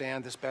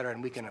understand this better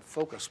and we can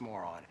focus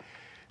more on.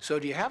 So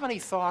do you have any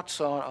thoughts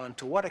on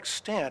to what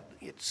extent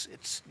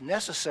it's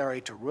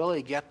necessary to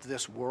really get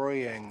this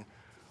worrying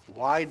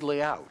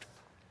widely out,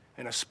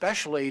 and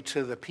especially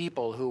to the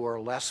people who are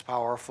less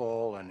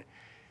powerful and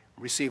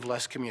receive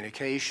less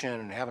communication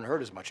and haven't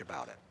heard as much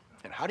about it?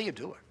 And how do you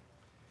do it?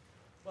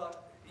 Well,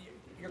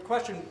 your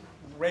question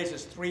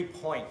raises 3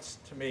 points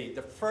to me.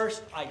 The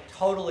first, I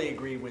totally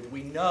agree with.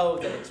 We know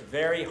that it's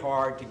very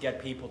hard to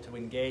get people to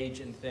engage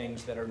in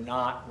things that are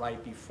not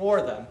right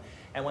before them.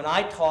 And when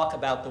I talk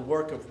about the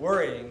work of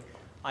worrying,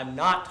 I'm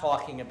not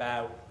talking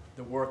about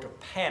the work of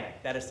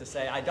panic. That is to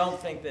say, I don't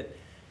think that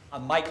a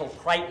Michael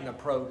Crichton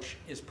approach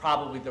is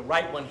probably the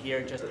right one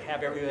here, just to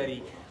have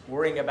everybody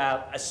worrying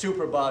about a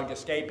superbug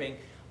escaping.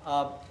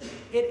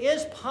 It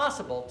is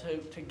possible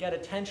to get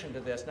attention to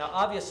this. Now,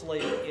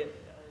 obviously,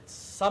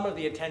 some of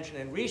the attention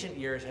in recent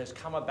years has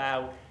come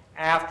about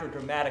after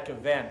dramatic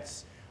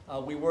events.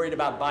 We worried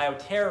about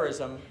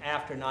bioterrorism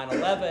after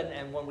 9/11,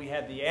 and when we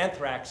had the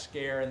anthrax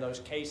scare in those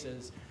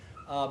cases,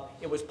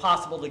 it was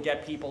possible to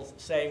get people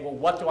saying, well,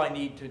 what do I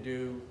need to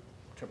do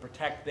to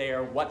protect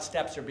there? What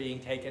steps are being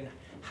taken?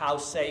 How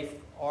safe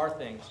are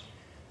things?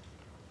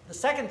 The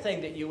second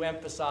thing that you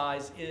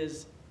emphasize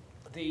is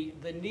the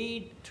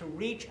need to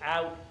reach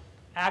out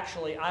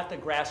actually at the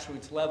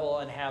grassroots level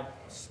and have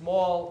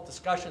small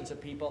discussions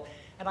of people.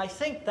 And I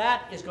think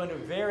that is going to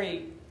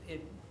vary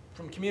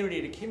from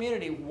community to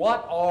community.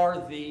 What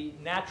are the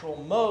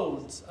natural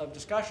modes of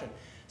discussion?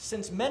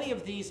 Since many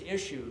of these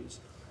issues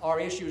are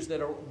issues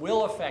that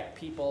will affect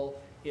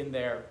people in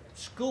their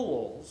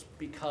schools,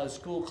 because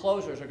school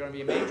closures are going to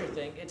be a major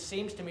thing, it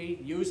seems to me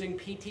using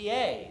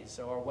PTAs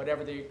or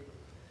whatever the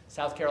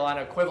South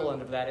Carolina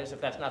equivalent of that is, if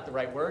that's not the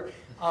right word,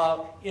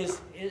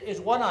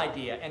 is one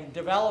idea. And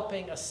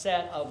developing a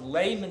set of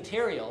lay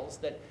materials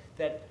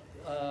that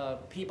a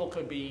few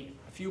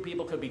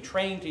people could be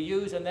trained to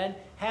use and then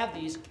have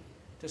these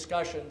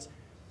discussions.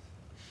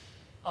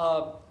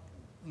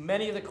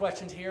 Many of the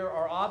questions here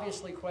are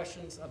obviously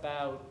questions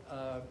about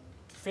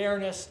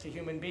fairness to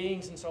human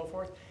beings and so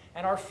forth.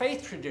 And our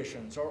faith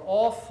traditions are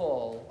all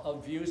full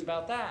of views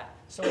about that.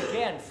 So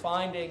again,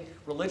 finding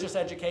religious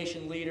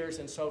education leaders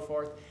and so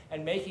forth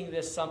and making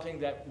this something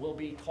that will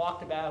be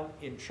talked about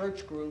in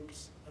church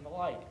groups and the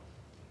like.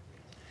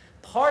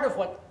 Part of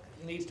what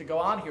needs to go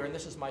on here, and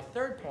this is my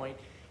third point,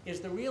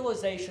 is the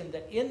realization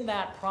that in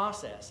that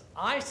process,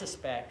 I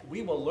suspect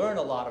we will learn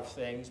a lot of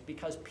things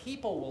because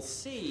people will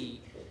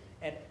see,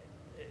 and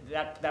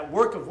that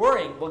work of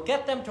worrying will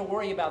get them to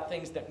worry about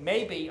things that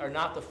maybe are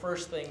not the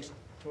first things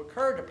to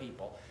occur to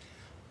people.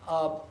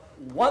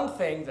 One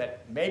thing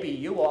that maybe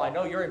you all, I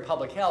know you're in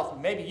public health,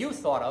 maybe you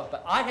thought of,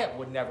 but I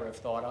would never have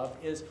thought of,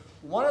 is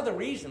one of the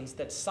reasons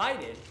that's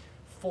cited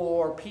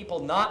for people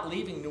not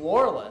leaving New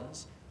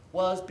Orleans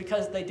was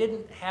because they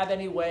didn't have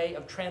any way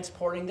of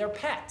transporting their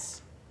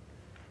pets.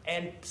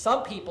 And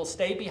some people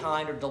stayed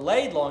behind or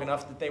delayed long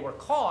enough that they were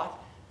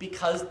caught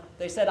because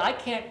they said, I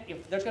can't,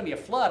 if there's going to be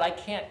a flood, I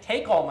can't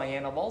take all my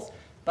animals,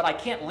 but I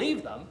can't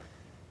leave them.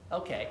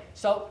 Okay,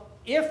 so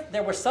if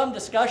there was some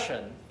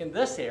discussion in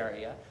this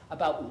area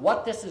about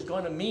what this is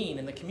going to mean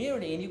in the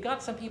community, and you've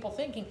got some people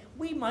thinking,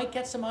 we might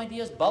get some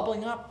ideas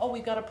bubbling up. Oh,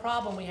 we've got a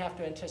problem we have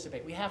to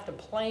anticipate. We have to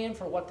plan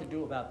for what to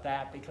do about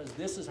that because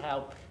this is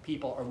how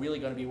people are really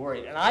going to be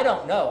worried. And I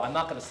don't know. I'm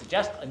not going to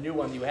suggest a new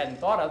one you hadn't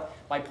thought of.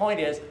 My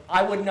point is,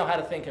 I wouldn't know how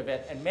to think of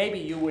it, and maybe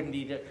you wouldn't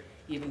either,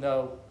 even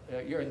though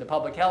you're in the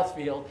public health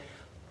field,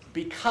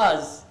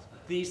 because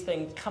these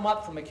things come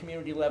up from a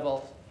community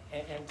level.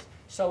 And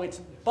so it's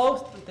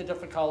both the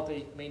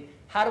difficulty, I mean,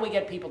 how do we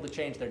get people to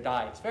change their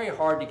diet? It's very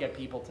hard to get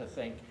people to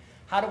think,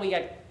 how do we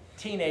get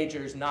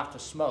teenagers not to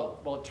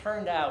smoke? Well, it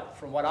turned out,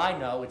 from what I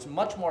know, it's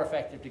much more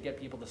effective to get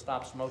people to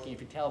stop smoking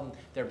if you tell them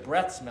their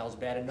breath smells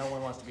bad and no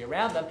one wants to be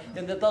around them,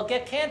 than that they'll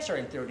get cancer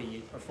in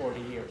 30 or 40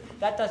 years.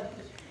 That doesn't,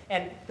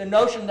 and the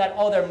notion that,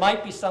 oh, there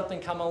might be something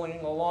coming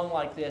along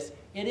like this,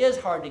 it is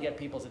hard to get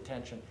people's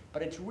attention,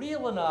 but it's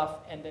real enough,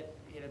 and that,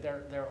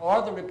 there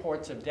are the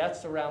reports of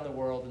deaths around the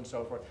world and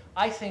so forth.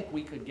 I think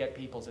we could get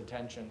people's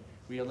attention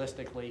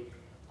realistically.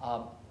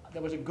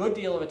 There was a good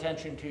deal of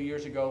attention 2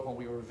 years ago when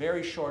we were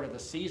very short of the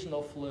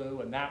seasonal flu,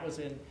 and that was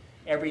in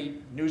every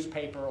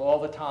newspaper all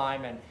the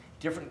time, and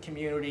different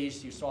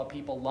communities. You saw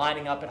people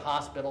lining up at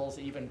hospitals.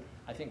 Even,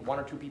 I think, 1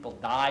 or 2 people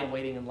died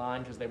waiting in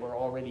line because they were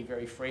already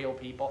very frail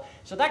people.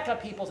 So that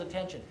got people's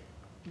attention.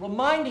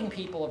 Reminding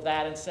people of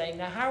that and saying,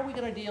 now how are we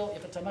going to deal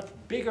if it's a much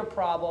bigger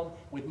problem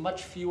with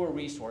much fewer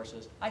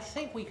resources? I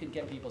think we could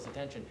get people's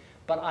attention.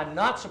 But I'm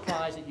not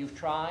surprised that you've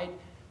tried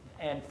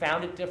and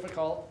found it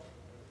difficult.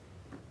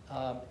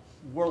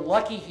 We're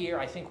lucky here.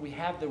 I think we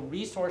have the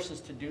resources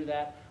to do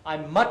that.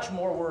 I'm much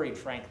more worried,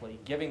 frankly,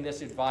 giving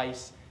this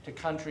advice to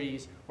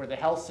countries where the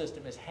health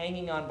system is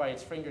hanging on by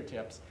its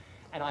fingertips.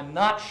 And I'm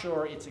not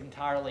sure it's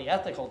entirely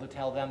ethical to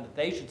tell them that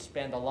they should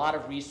spend a lot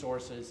of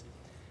resources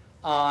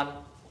on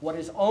what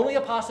is only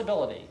a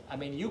possibility. I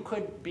mean, you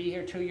could be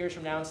here 2 years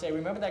from now and say,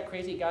 remember that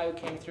crazy guy who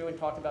came through and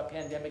talked about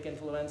pandemic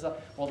influenza?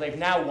 Well, they've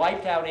now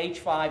wiped out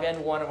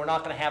H5N1 and we're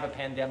not going to have a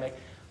pandemic.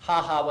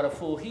 Ha ha, what a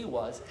fool he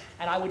was.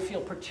 And I would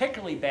feel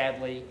particularly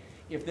badly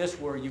if this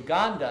were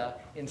Uganda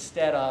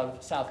instead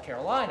of South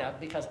Carolina,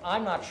 because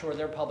I'm not sure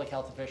their public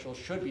health officials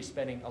should be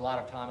spending a lot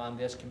of time on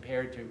this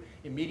compared to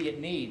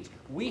immediate needs.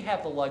 We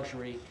have the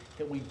luxury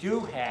that we do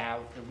have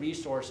the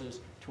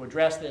resources to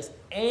address this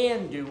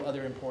and do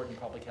other important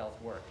public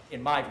health work.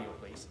 In my view,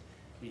 at least,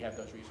 we have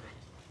those resources.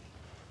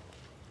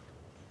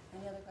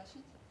 Any other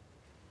questions?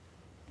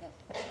 Yes.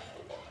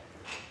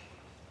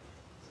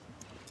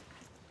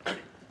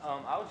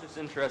 I was just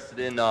interested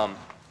in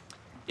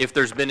if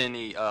there's been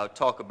any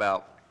talk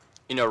about,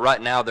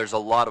 right now there's a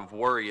lot of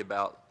worry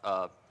about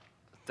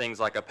things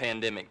like a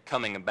pandemic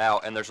coming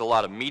about, and there's a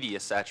lot of media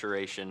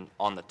saturation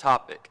on the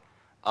topic.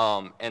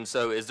 And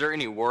so is there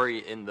any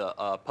worry in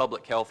the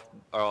public health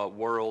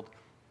world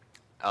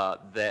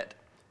that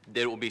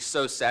it will be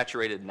so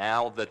saturated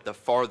now that the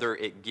farther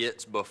it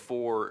gets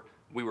before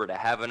we were to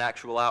have an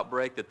actual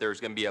outbreak, that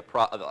there's going to be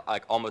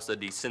like almost a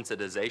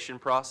desensitization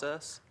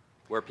process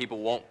where people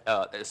won't,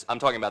 I'm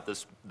talking about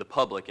the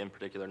public in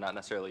particular, not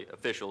necessarily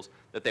officials,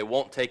 that they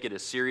won't take it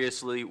as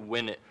seriously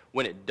when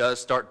it does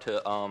start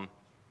to,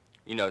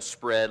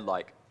 spread,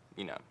 like,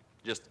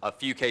 just a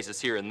few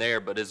cases here and there,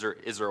 but is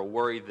there a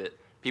worry that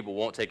people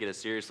won't take it as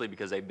seriously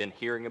because they've been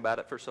hearing about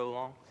it for so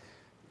long?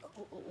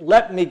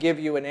 Let me give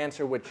you an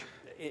answer which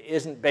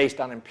isn't based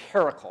on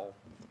empirical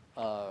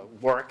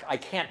work. I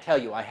can't tell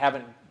you. I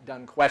haven't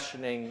done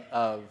questioning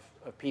of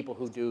people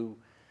who do,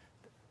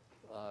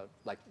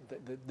 like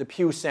the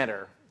Pew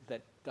Center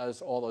that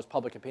does all those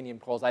public opinion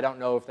polls. I don't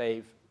know if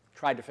they've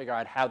tried to figure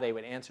out how they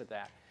would answer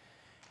that.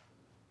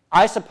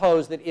 I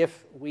suppose that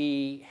if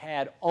we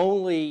had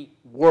only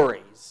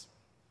worries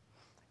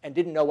and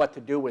didn't know what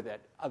to do with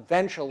it,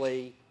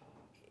 eventually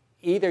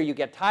either you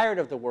get tired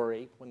of the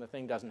worry when the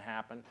thing doesn't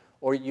happen,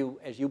 or you,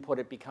 as you put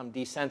it, become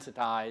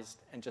desensitized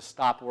and just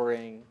stop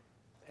worrying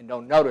and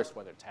don't notice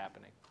whether it's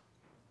happening.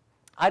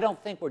 I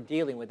don't think we're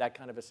dealing with that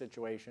kind of a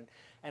situation.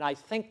 And I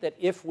think that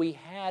if we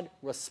had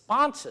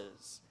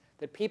responses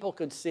that people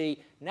could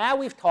see, now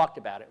we've talked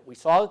about it, we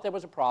saw that there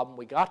was a problem,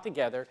 we got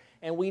together,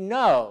 and we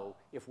know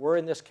if we're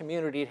in this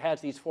community, it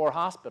has these 4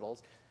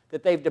 hospitals,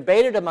 that they've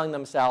debated among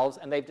themselves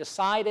and they've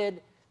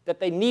decided that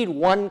they need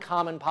one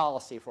common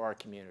policy for our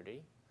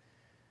community.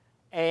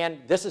 And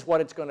this is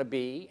what it's going to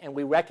be. And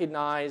we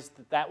recognize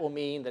that that will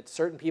mean that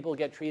certain people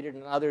get treated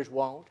and others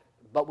won't.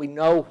 But we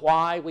know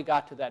why we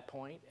got to that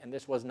point. And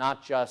this was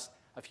not just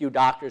a few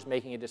doctors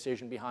making a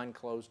decision behind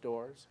closed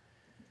doors.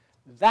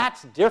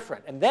 That's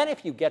different. And then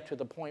if you get to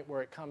the point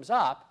where it comes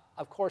up,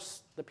 of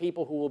course, the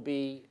people who will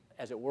be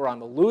as it were, on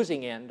the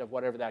losing end of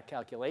whatever that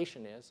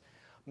calculation is,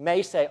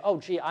 may say, oh,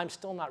 gee, I'm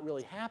still not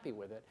really happy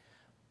with it.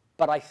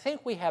 But I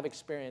think we have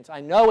experience.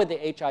 I know in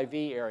the HIV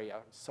area,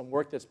 some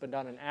work that's been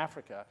done in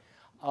Africa,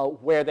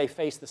 where they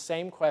face the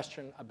same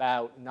question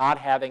about not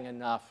having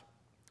enough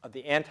of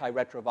the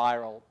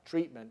antiretroviral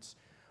treatments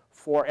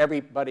for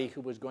everybody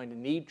who was going to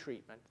need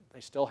treatment. They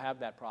still have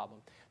that problem.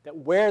 That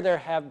where there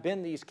have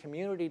been these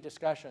community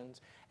discussions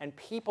and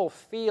people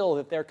feel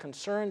that their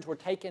concerns were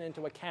taken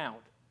into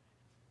account,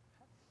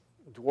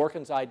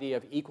 Dworkin's idea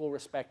of equal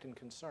respect and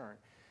concern,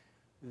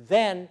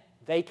 then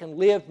they can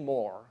live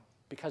more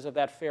because of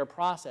that fair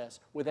process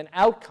with an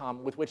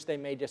outcome with which they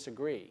may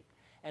disagree.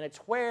 And it's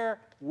where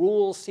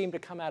rules seem to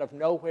come out of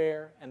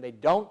nowhere and they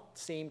don't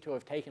seem to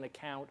have taken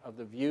account of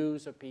the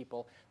views of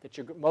people that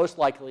you're most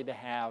likely to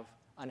have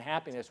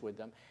unhappiness with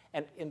them.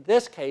 And in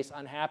this case,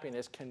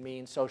 unhappiness can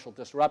mean social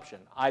disruption,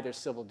 either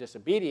civil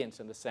disobedience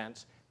in the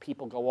sense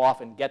people go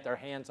off and get their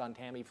hands on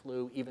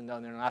Tamiflu even though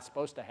they're not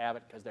supposed to have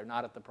it because they're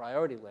not at the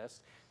priority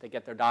list. They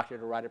get their doctor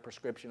to write a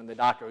prescription and the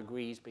doctor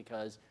agrees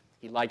because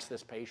he likes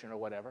this patient or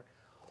whatever.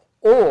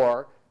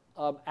 Or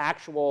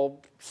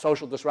actual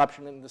social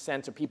disruption in the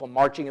sense of people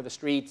marching in the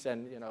streets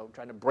and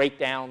trying to break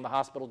down the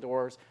hospital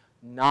doors,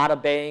 not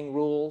obeying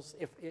rules.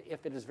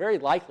 If it is very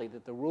likely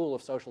that the rule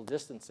of social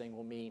distancing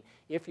will mean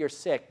if you're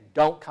sick,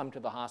 don't come to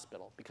the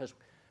hospital because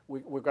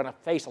we're going to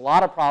face a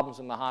lot of problems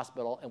in the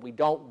hospital and we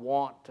don't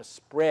want to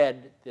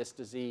spread this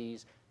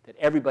disease that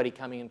everybody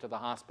coming into the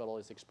hospital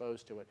is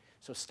exposed to it.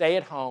 So stay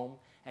at home,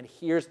 and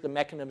here's the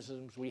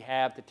mechanisms we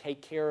have to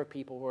take care of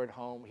people who are at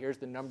home. Here's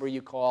the number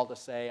you call to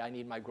say, I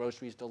need my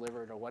groceries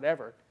delivered or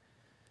whatever.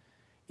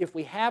 If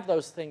we have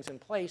those things in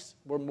place,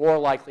 we're more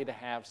likely to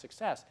have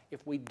success.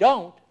 If we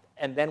don't,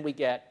 and then we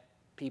get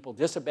people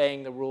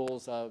disobeying the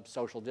rules of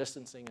social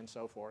distancing and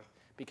so forth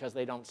because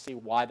they don't see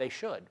why they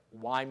should.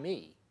 Why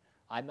me?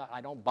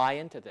 I don't buy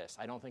into this.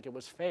 I don't think it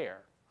was fair.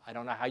 I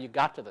don't know how you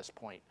got to this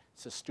point.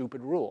 It's a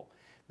stupid rule.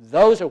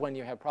 Those are when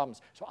you have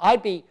problems. So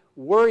I'd be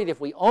worried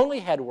if we only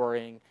had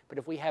worrying, but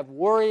if we have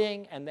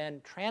worrying and then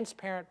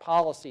transparent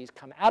policies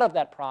come out of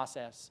that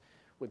process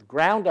with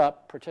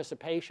ground-up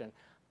participation,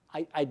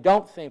 I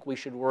don't think we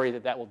should worry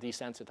that that will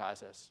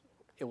desensitize us.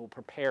 It will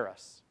prepare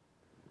us.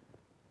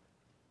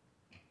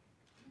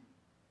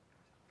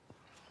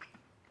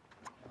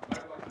 I'd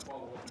like to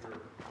follow up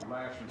your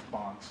last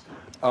response.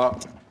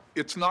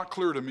 It's not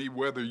clear to me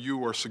whether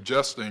you are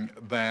suggesting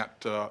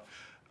that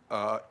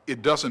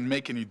it doesn't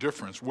make any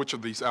difference which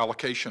of these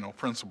allocational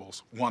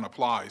principles one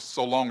applies,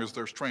 so long as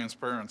there's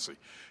transparency.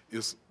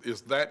 Is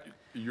that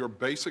your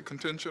basic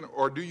contention,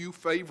 or do you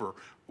favor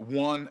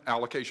one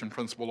allocation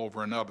principle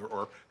over another,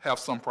 or have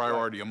some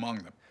priority among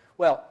them?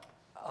 Well,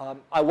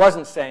 I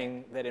wasn't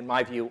saying that in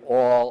my view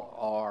all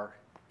are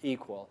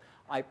equal.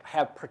 I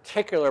have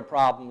particular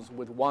problems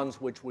with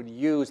ones which would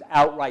use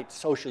outright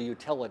social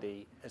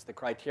utility as the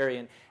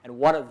criterion, and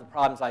one of the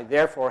problems I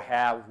therefore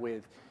have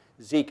with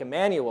Zeke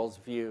Emanuel's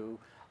view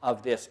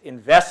of this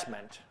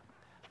investment,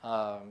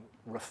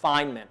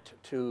 refinement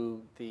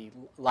to the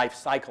life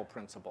cycle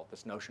principle,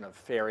 this notion of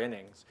fair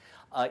innings,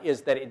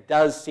 is that it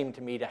does seem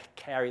to me to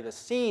carry the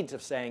seeds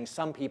of saying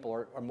some people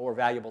are more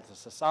valuable to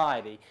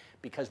society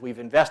because we've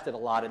invested a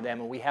lot in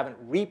them and we haven't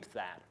reaped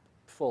that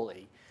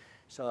fully.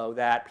 So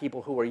that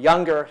people who are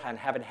younger and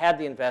haven't had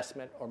the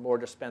investment are more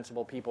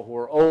dispensable. People who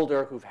are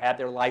older, who've had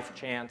their life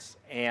chance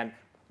and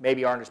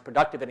maybe aren't as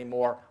productive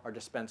anymore, are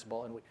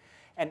dispensable.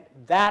 And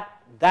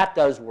that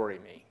does worry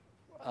me.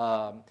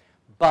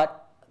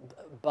 But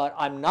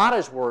I'm not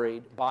as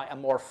worried by a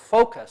more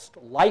focused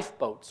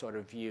lifeboat sort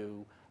of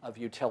view of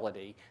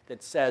utility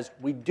that says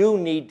we do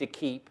need to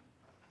keep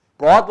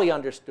broadly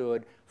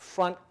understood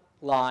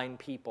frontline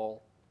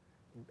people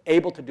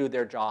able to do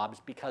their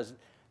jobs because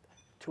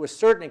to a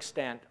certain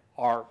extent,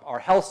 our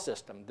health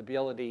system, the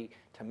ability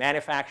to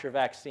manufacture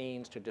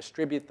vaccines, to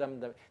distribute them,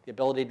 the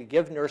ability to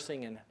give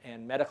nursing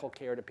and medical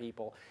care to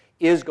people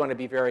is going to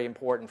be very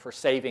important for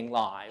saving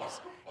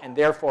lives. And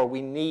therefore,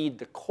 we need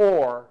the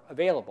core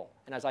available.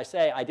 And as I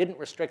say, I didn't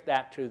restrict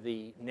that to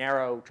the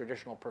narrow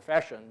traditional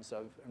professions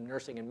of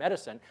nursing and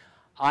medicine.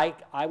 I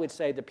would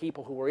say the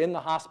people who are in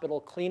the hospital,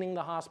 cleaning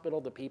the hospital,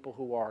 the people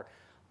who are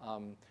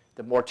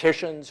the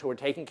morticians who are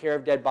taking care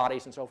of dead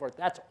bodies and so forth,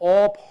 that's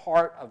all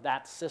part of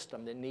that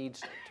system that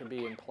needs to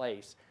be in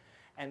place.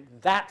 And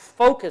that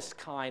focused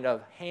kind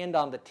of hand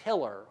on the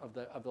tiller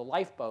of the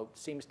lifeboat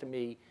seems to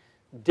me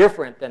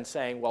different than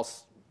saying, well,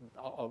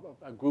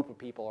 a group of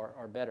people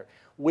are better.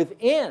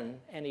 Within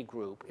any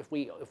group, if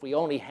we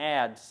only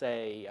had,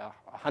 say,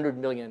 100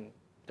 million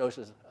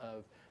doses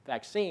of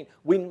vaccine,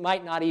 we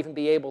might not even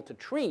be able to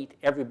treat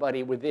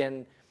everybody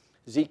within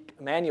Zeke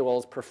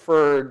Emanuel's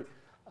preferred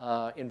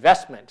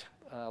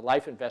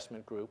life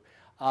investment group.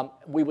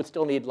 We would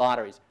still need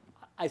lotteries.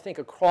 I think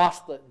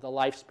across the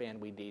lifespan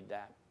we need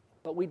that.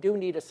 But we do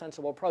need a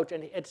sensible approach.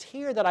 And it's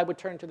here that I would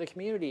turn to the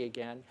community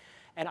again.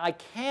 And I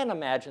can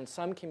imagine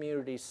some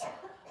communities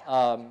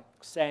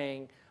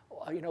saying,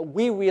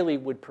 we really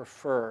would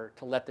prefer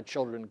to let the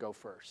children go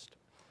first.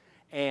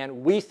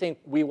 And we think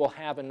we will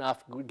have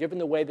enough, given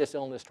the way this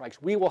illness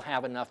strikes, we will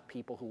have enough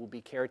people who will be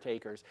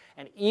caretakers.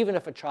 And even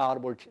if a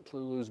child were to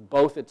lose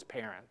both its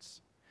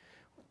parents,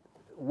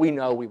 we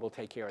know we will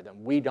take care of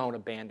them. We don't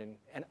abandon.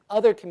 And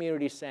other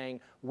communities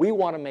saying, we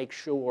want to make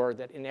sure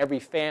that in every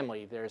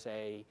family there's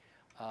a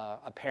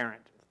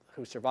parent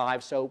who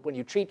survives. So when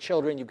you treat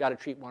children, you've got to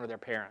treat one of their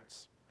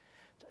parents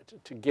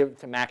to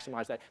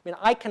maximize that. I mean,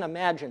 I can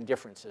imagine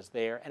differences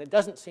there, and it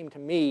doesn't seem to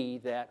me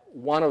that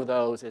one of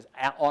those is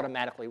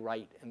automatically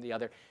right and the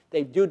other.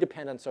 They do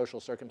depend on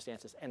social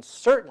circumstances, and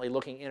certainly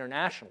looking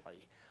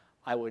internationally,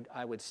 I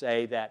would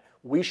say that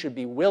we should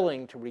be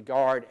willing to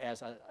regard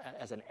as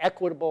an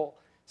equitable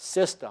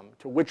system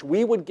to which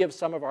we would give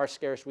some of our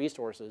scarce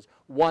resources,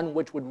 one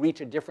which would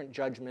reach a different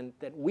judgment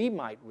that we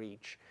might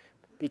reach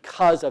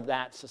because of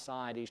that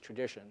society's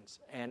traditions.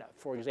 And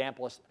for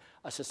example,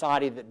 a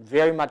society that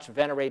very much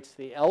venerates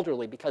the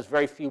elderly because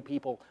very few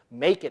people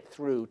make it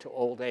through to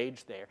old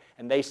age there.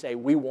 And they say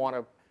we want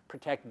to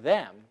protect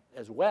them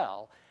as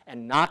well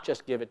and not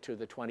just give it to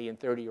the 20 and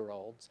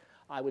 30-year-olds.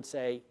 I would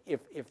say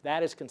if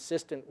that is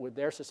consistent with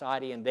their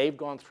society and they've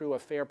gone through a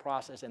fair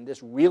process and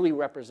this really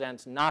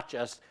represents not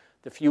just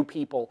the few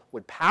people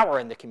with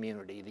power in the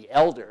community, the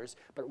elders,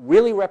 but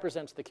really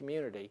represents the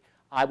community,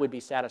 I would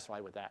be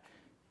satisfied with that.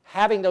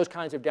 Having those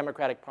kinds of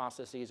democratic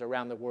processes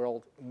around the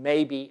world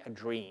may be a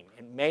dream.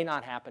 It may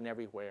not happen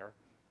everywhere.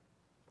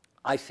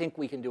 I think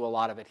we can do a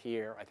lot of it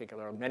here. I think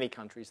there are many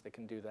countries that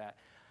can do that.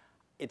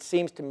 It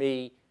seems to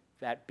me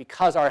that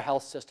because our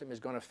health system is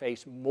going to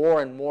face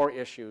more and more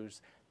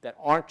issues that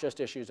aren't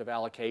just issues of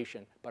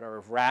allocation, but are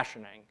of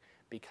rationing,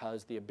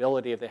 because the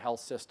ability of the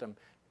health system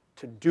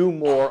to do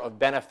more of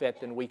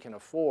benefit than we can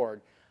afford,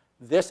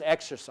 this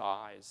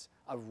exercise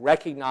of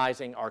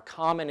recognizing our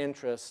common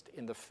interest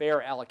in the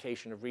fair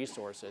allocation of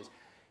resources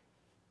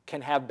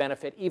can have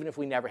benefit even if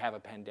we never have a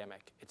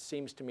pandemic. It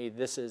seems to me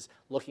this is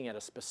looking at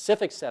a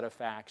specific set of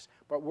facts,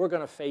 but we're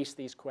going to face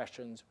these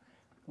questions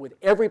with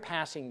every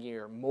passing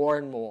year more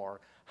and more.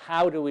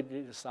 How do we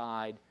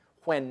decide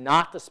when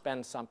not to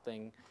spend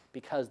something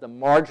because the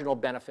marginal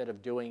benefit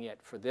of doing it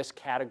for this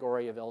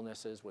category of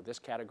illnesses with this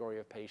category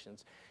of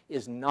patients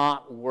is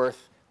not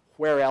worth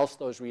where else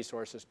those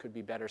resources could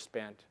be better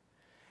spent?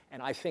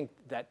 And I think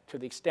that to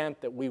the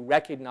extent that we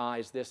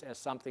recognize this as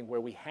something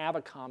where we have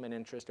a common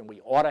interest and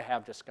we ought to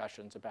have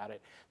discussions about it,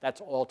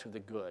 that's all to the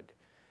good.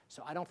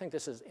 So I don't think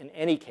this is in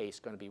any case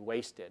going to be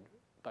wasted.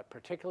 But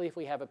particularly if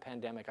we have a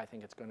pandemic, I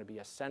think it's going to be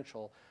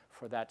essential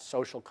for that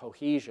social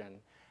cohesion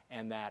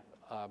and that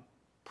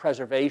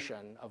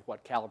preservation of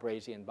what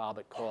Calabresi and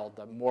Bobbitt called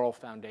the moral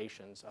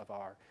foundations of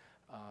our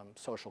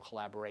social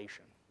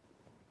collaboration.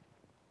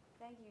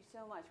 Thank you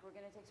so much. We're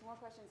going to take some more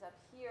questions up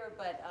here,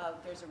 but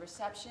there's a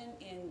reception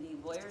in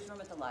the lawyer's room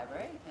at the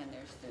library, and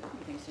there's food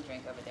and things to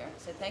drink over there.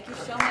 So thank you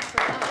so much for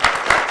coming.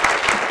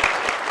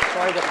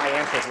 Sorry that my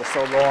answers were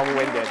so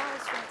long-winded.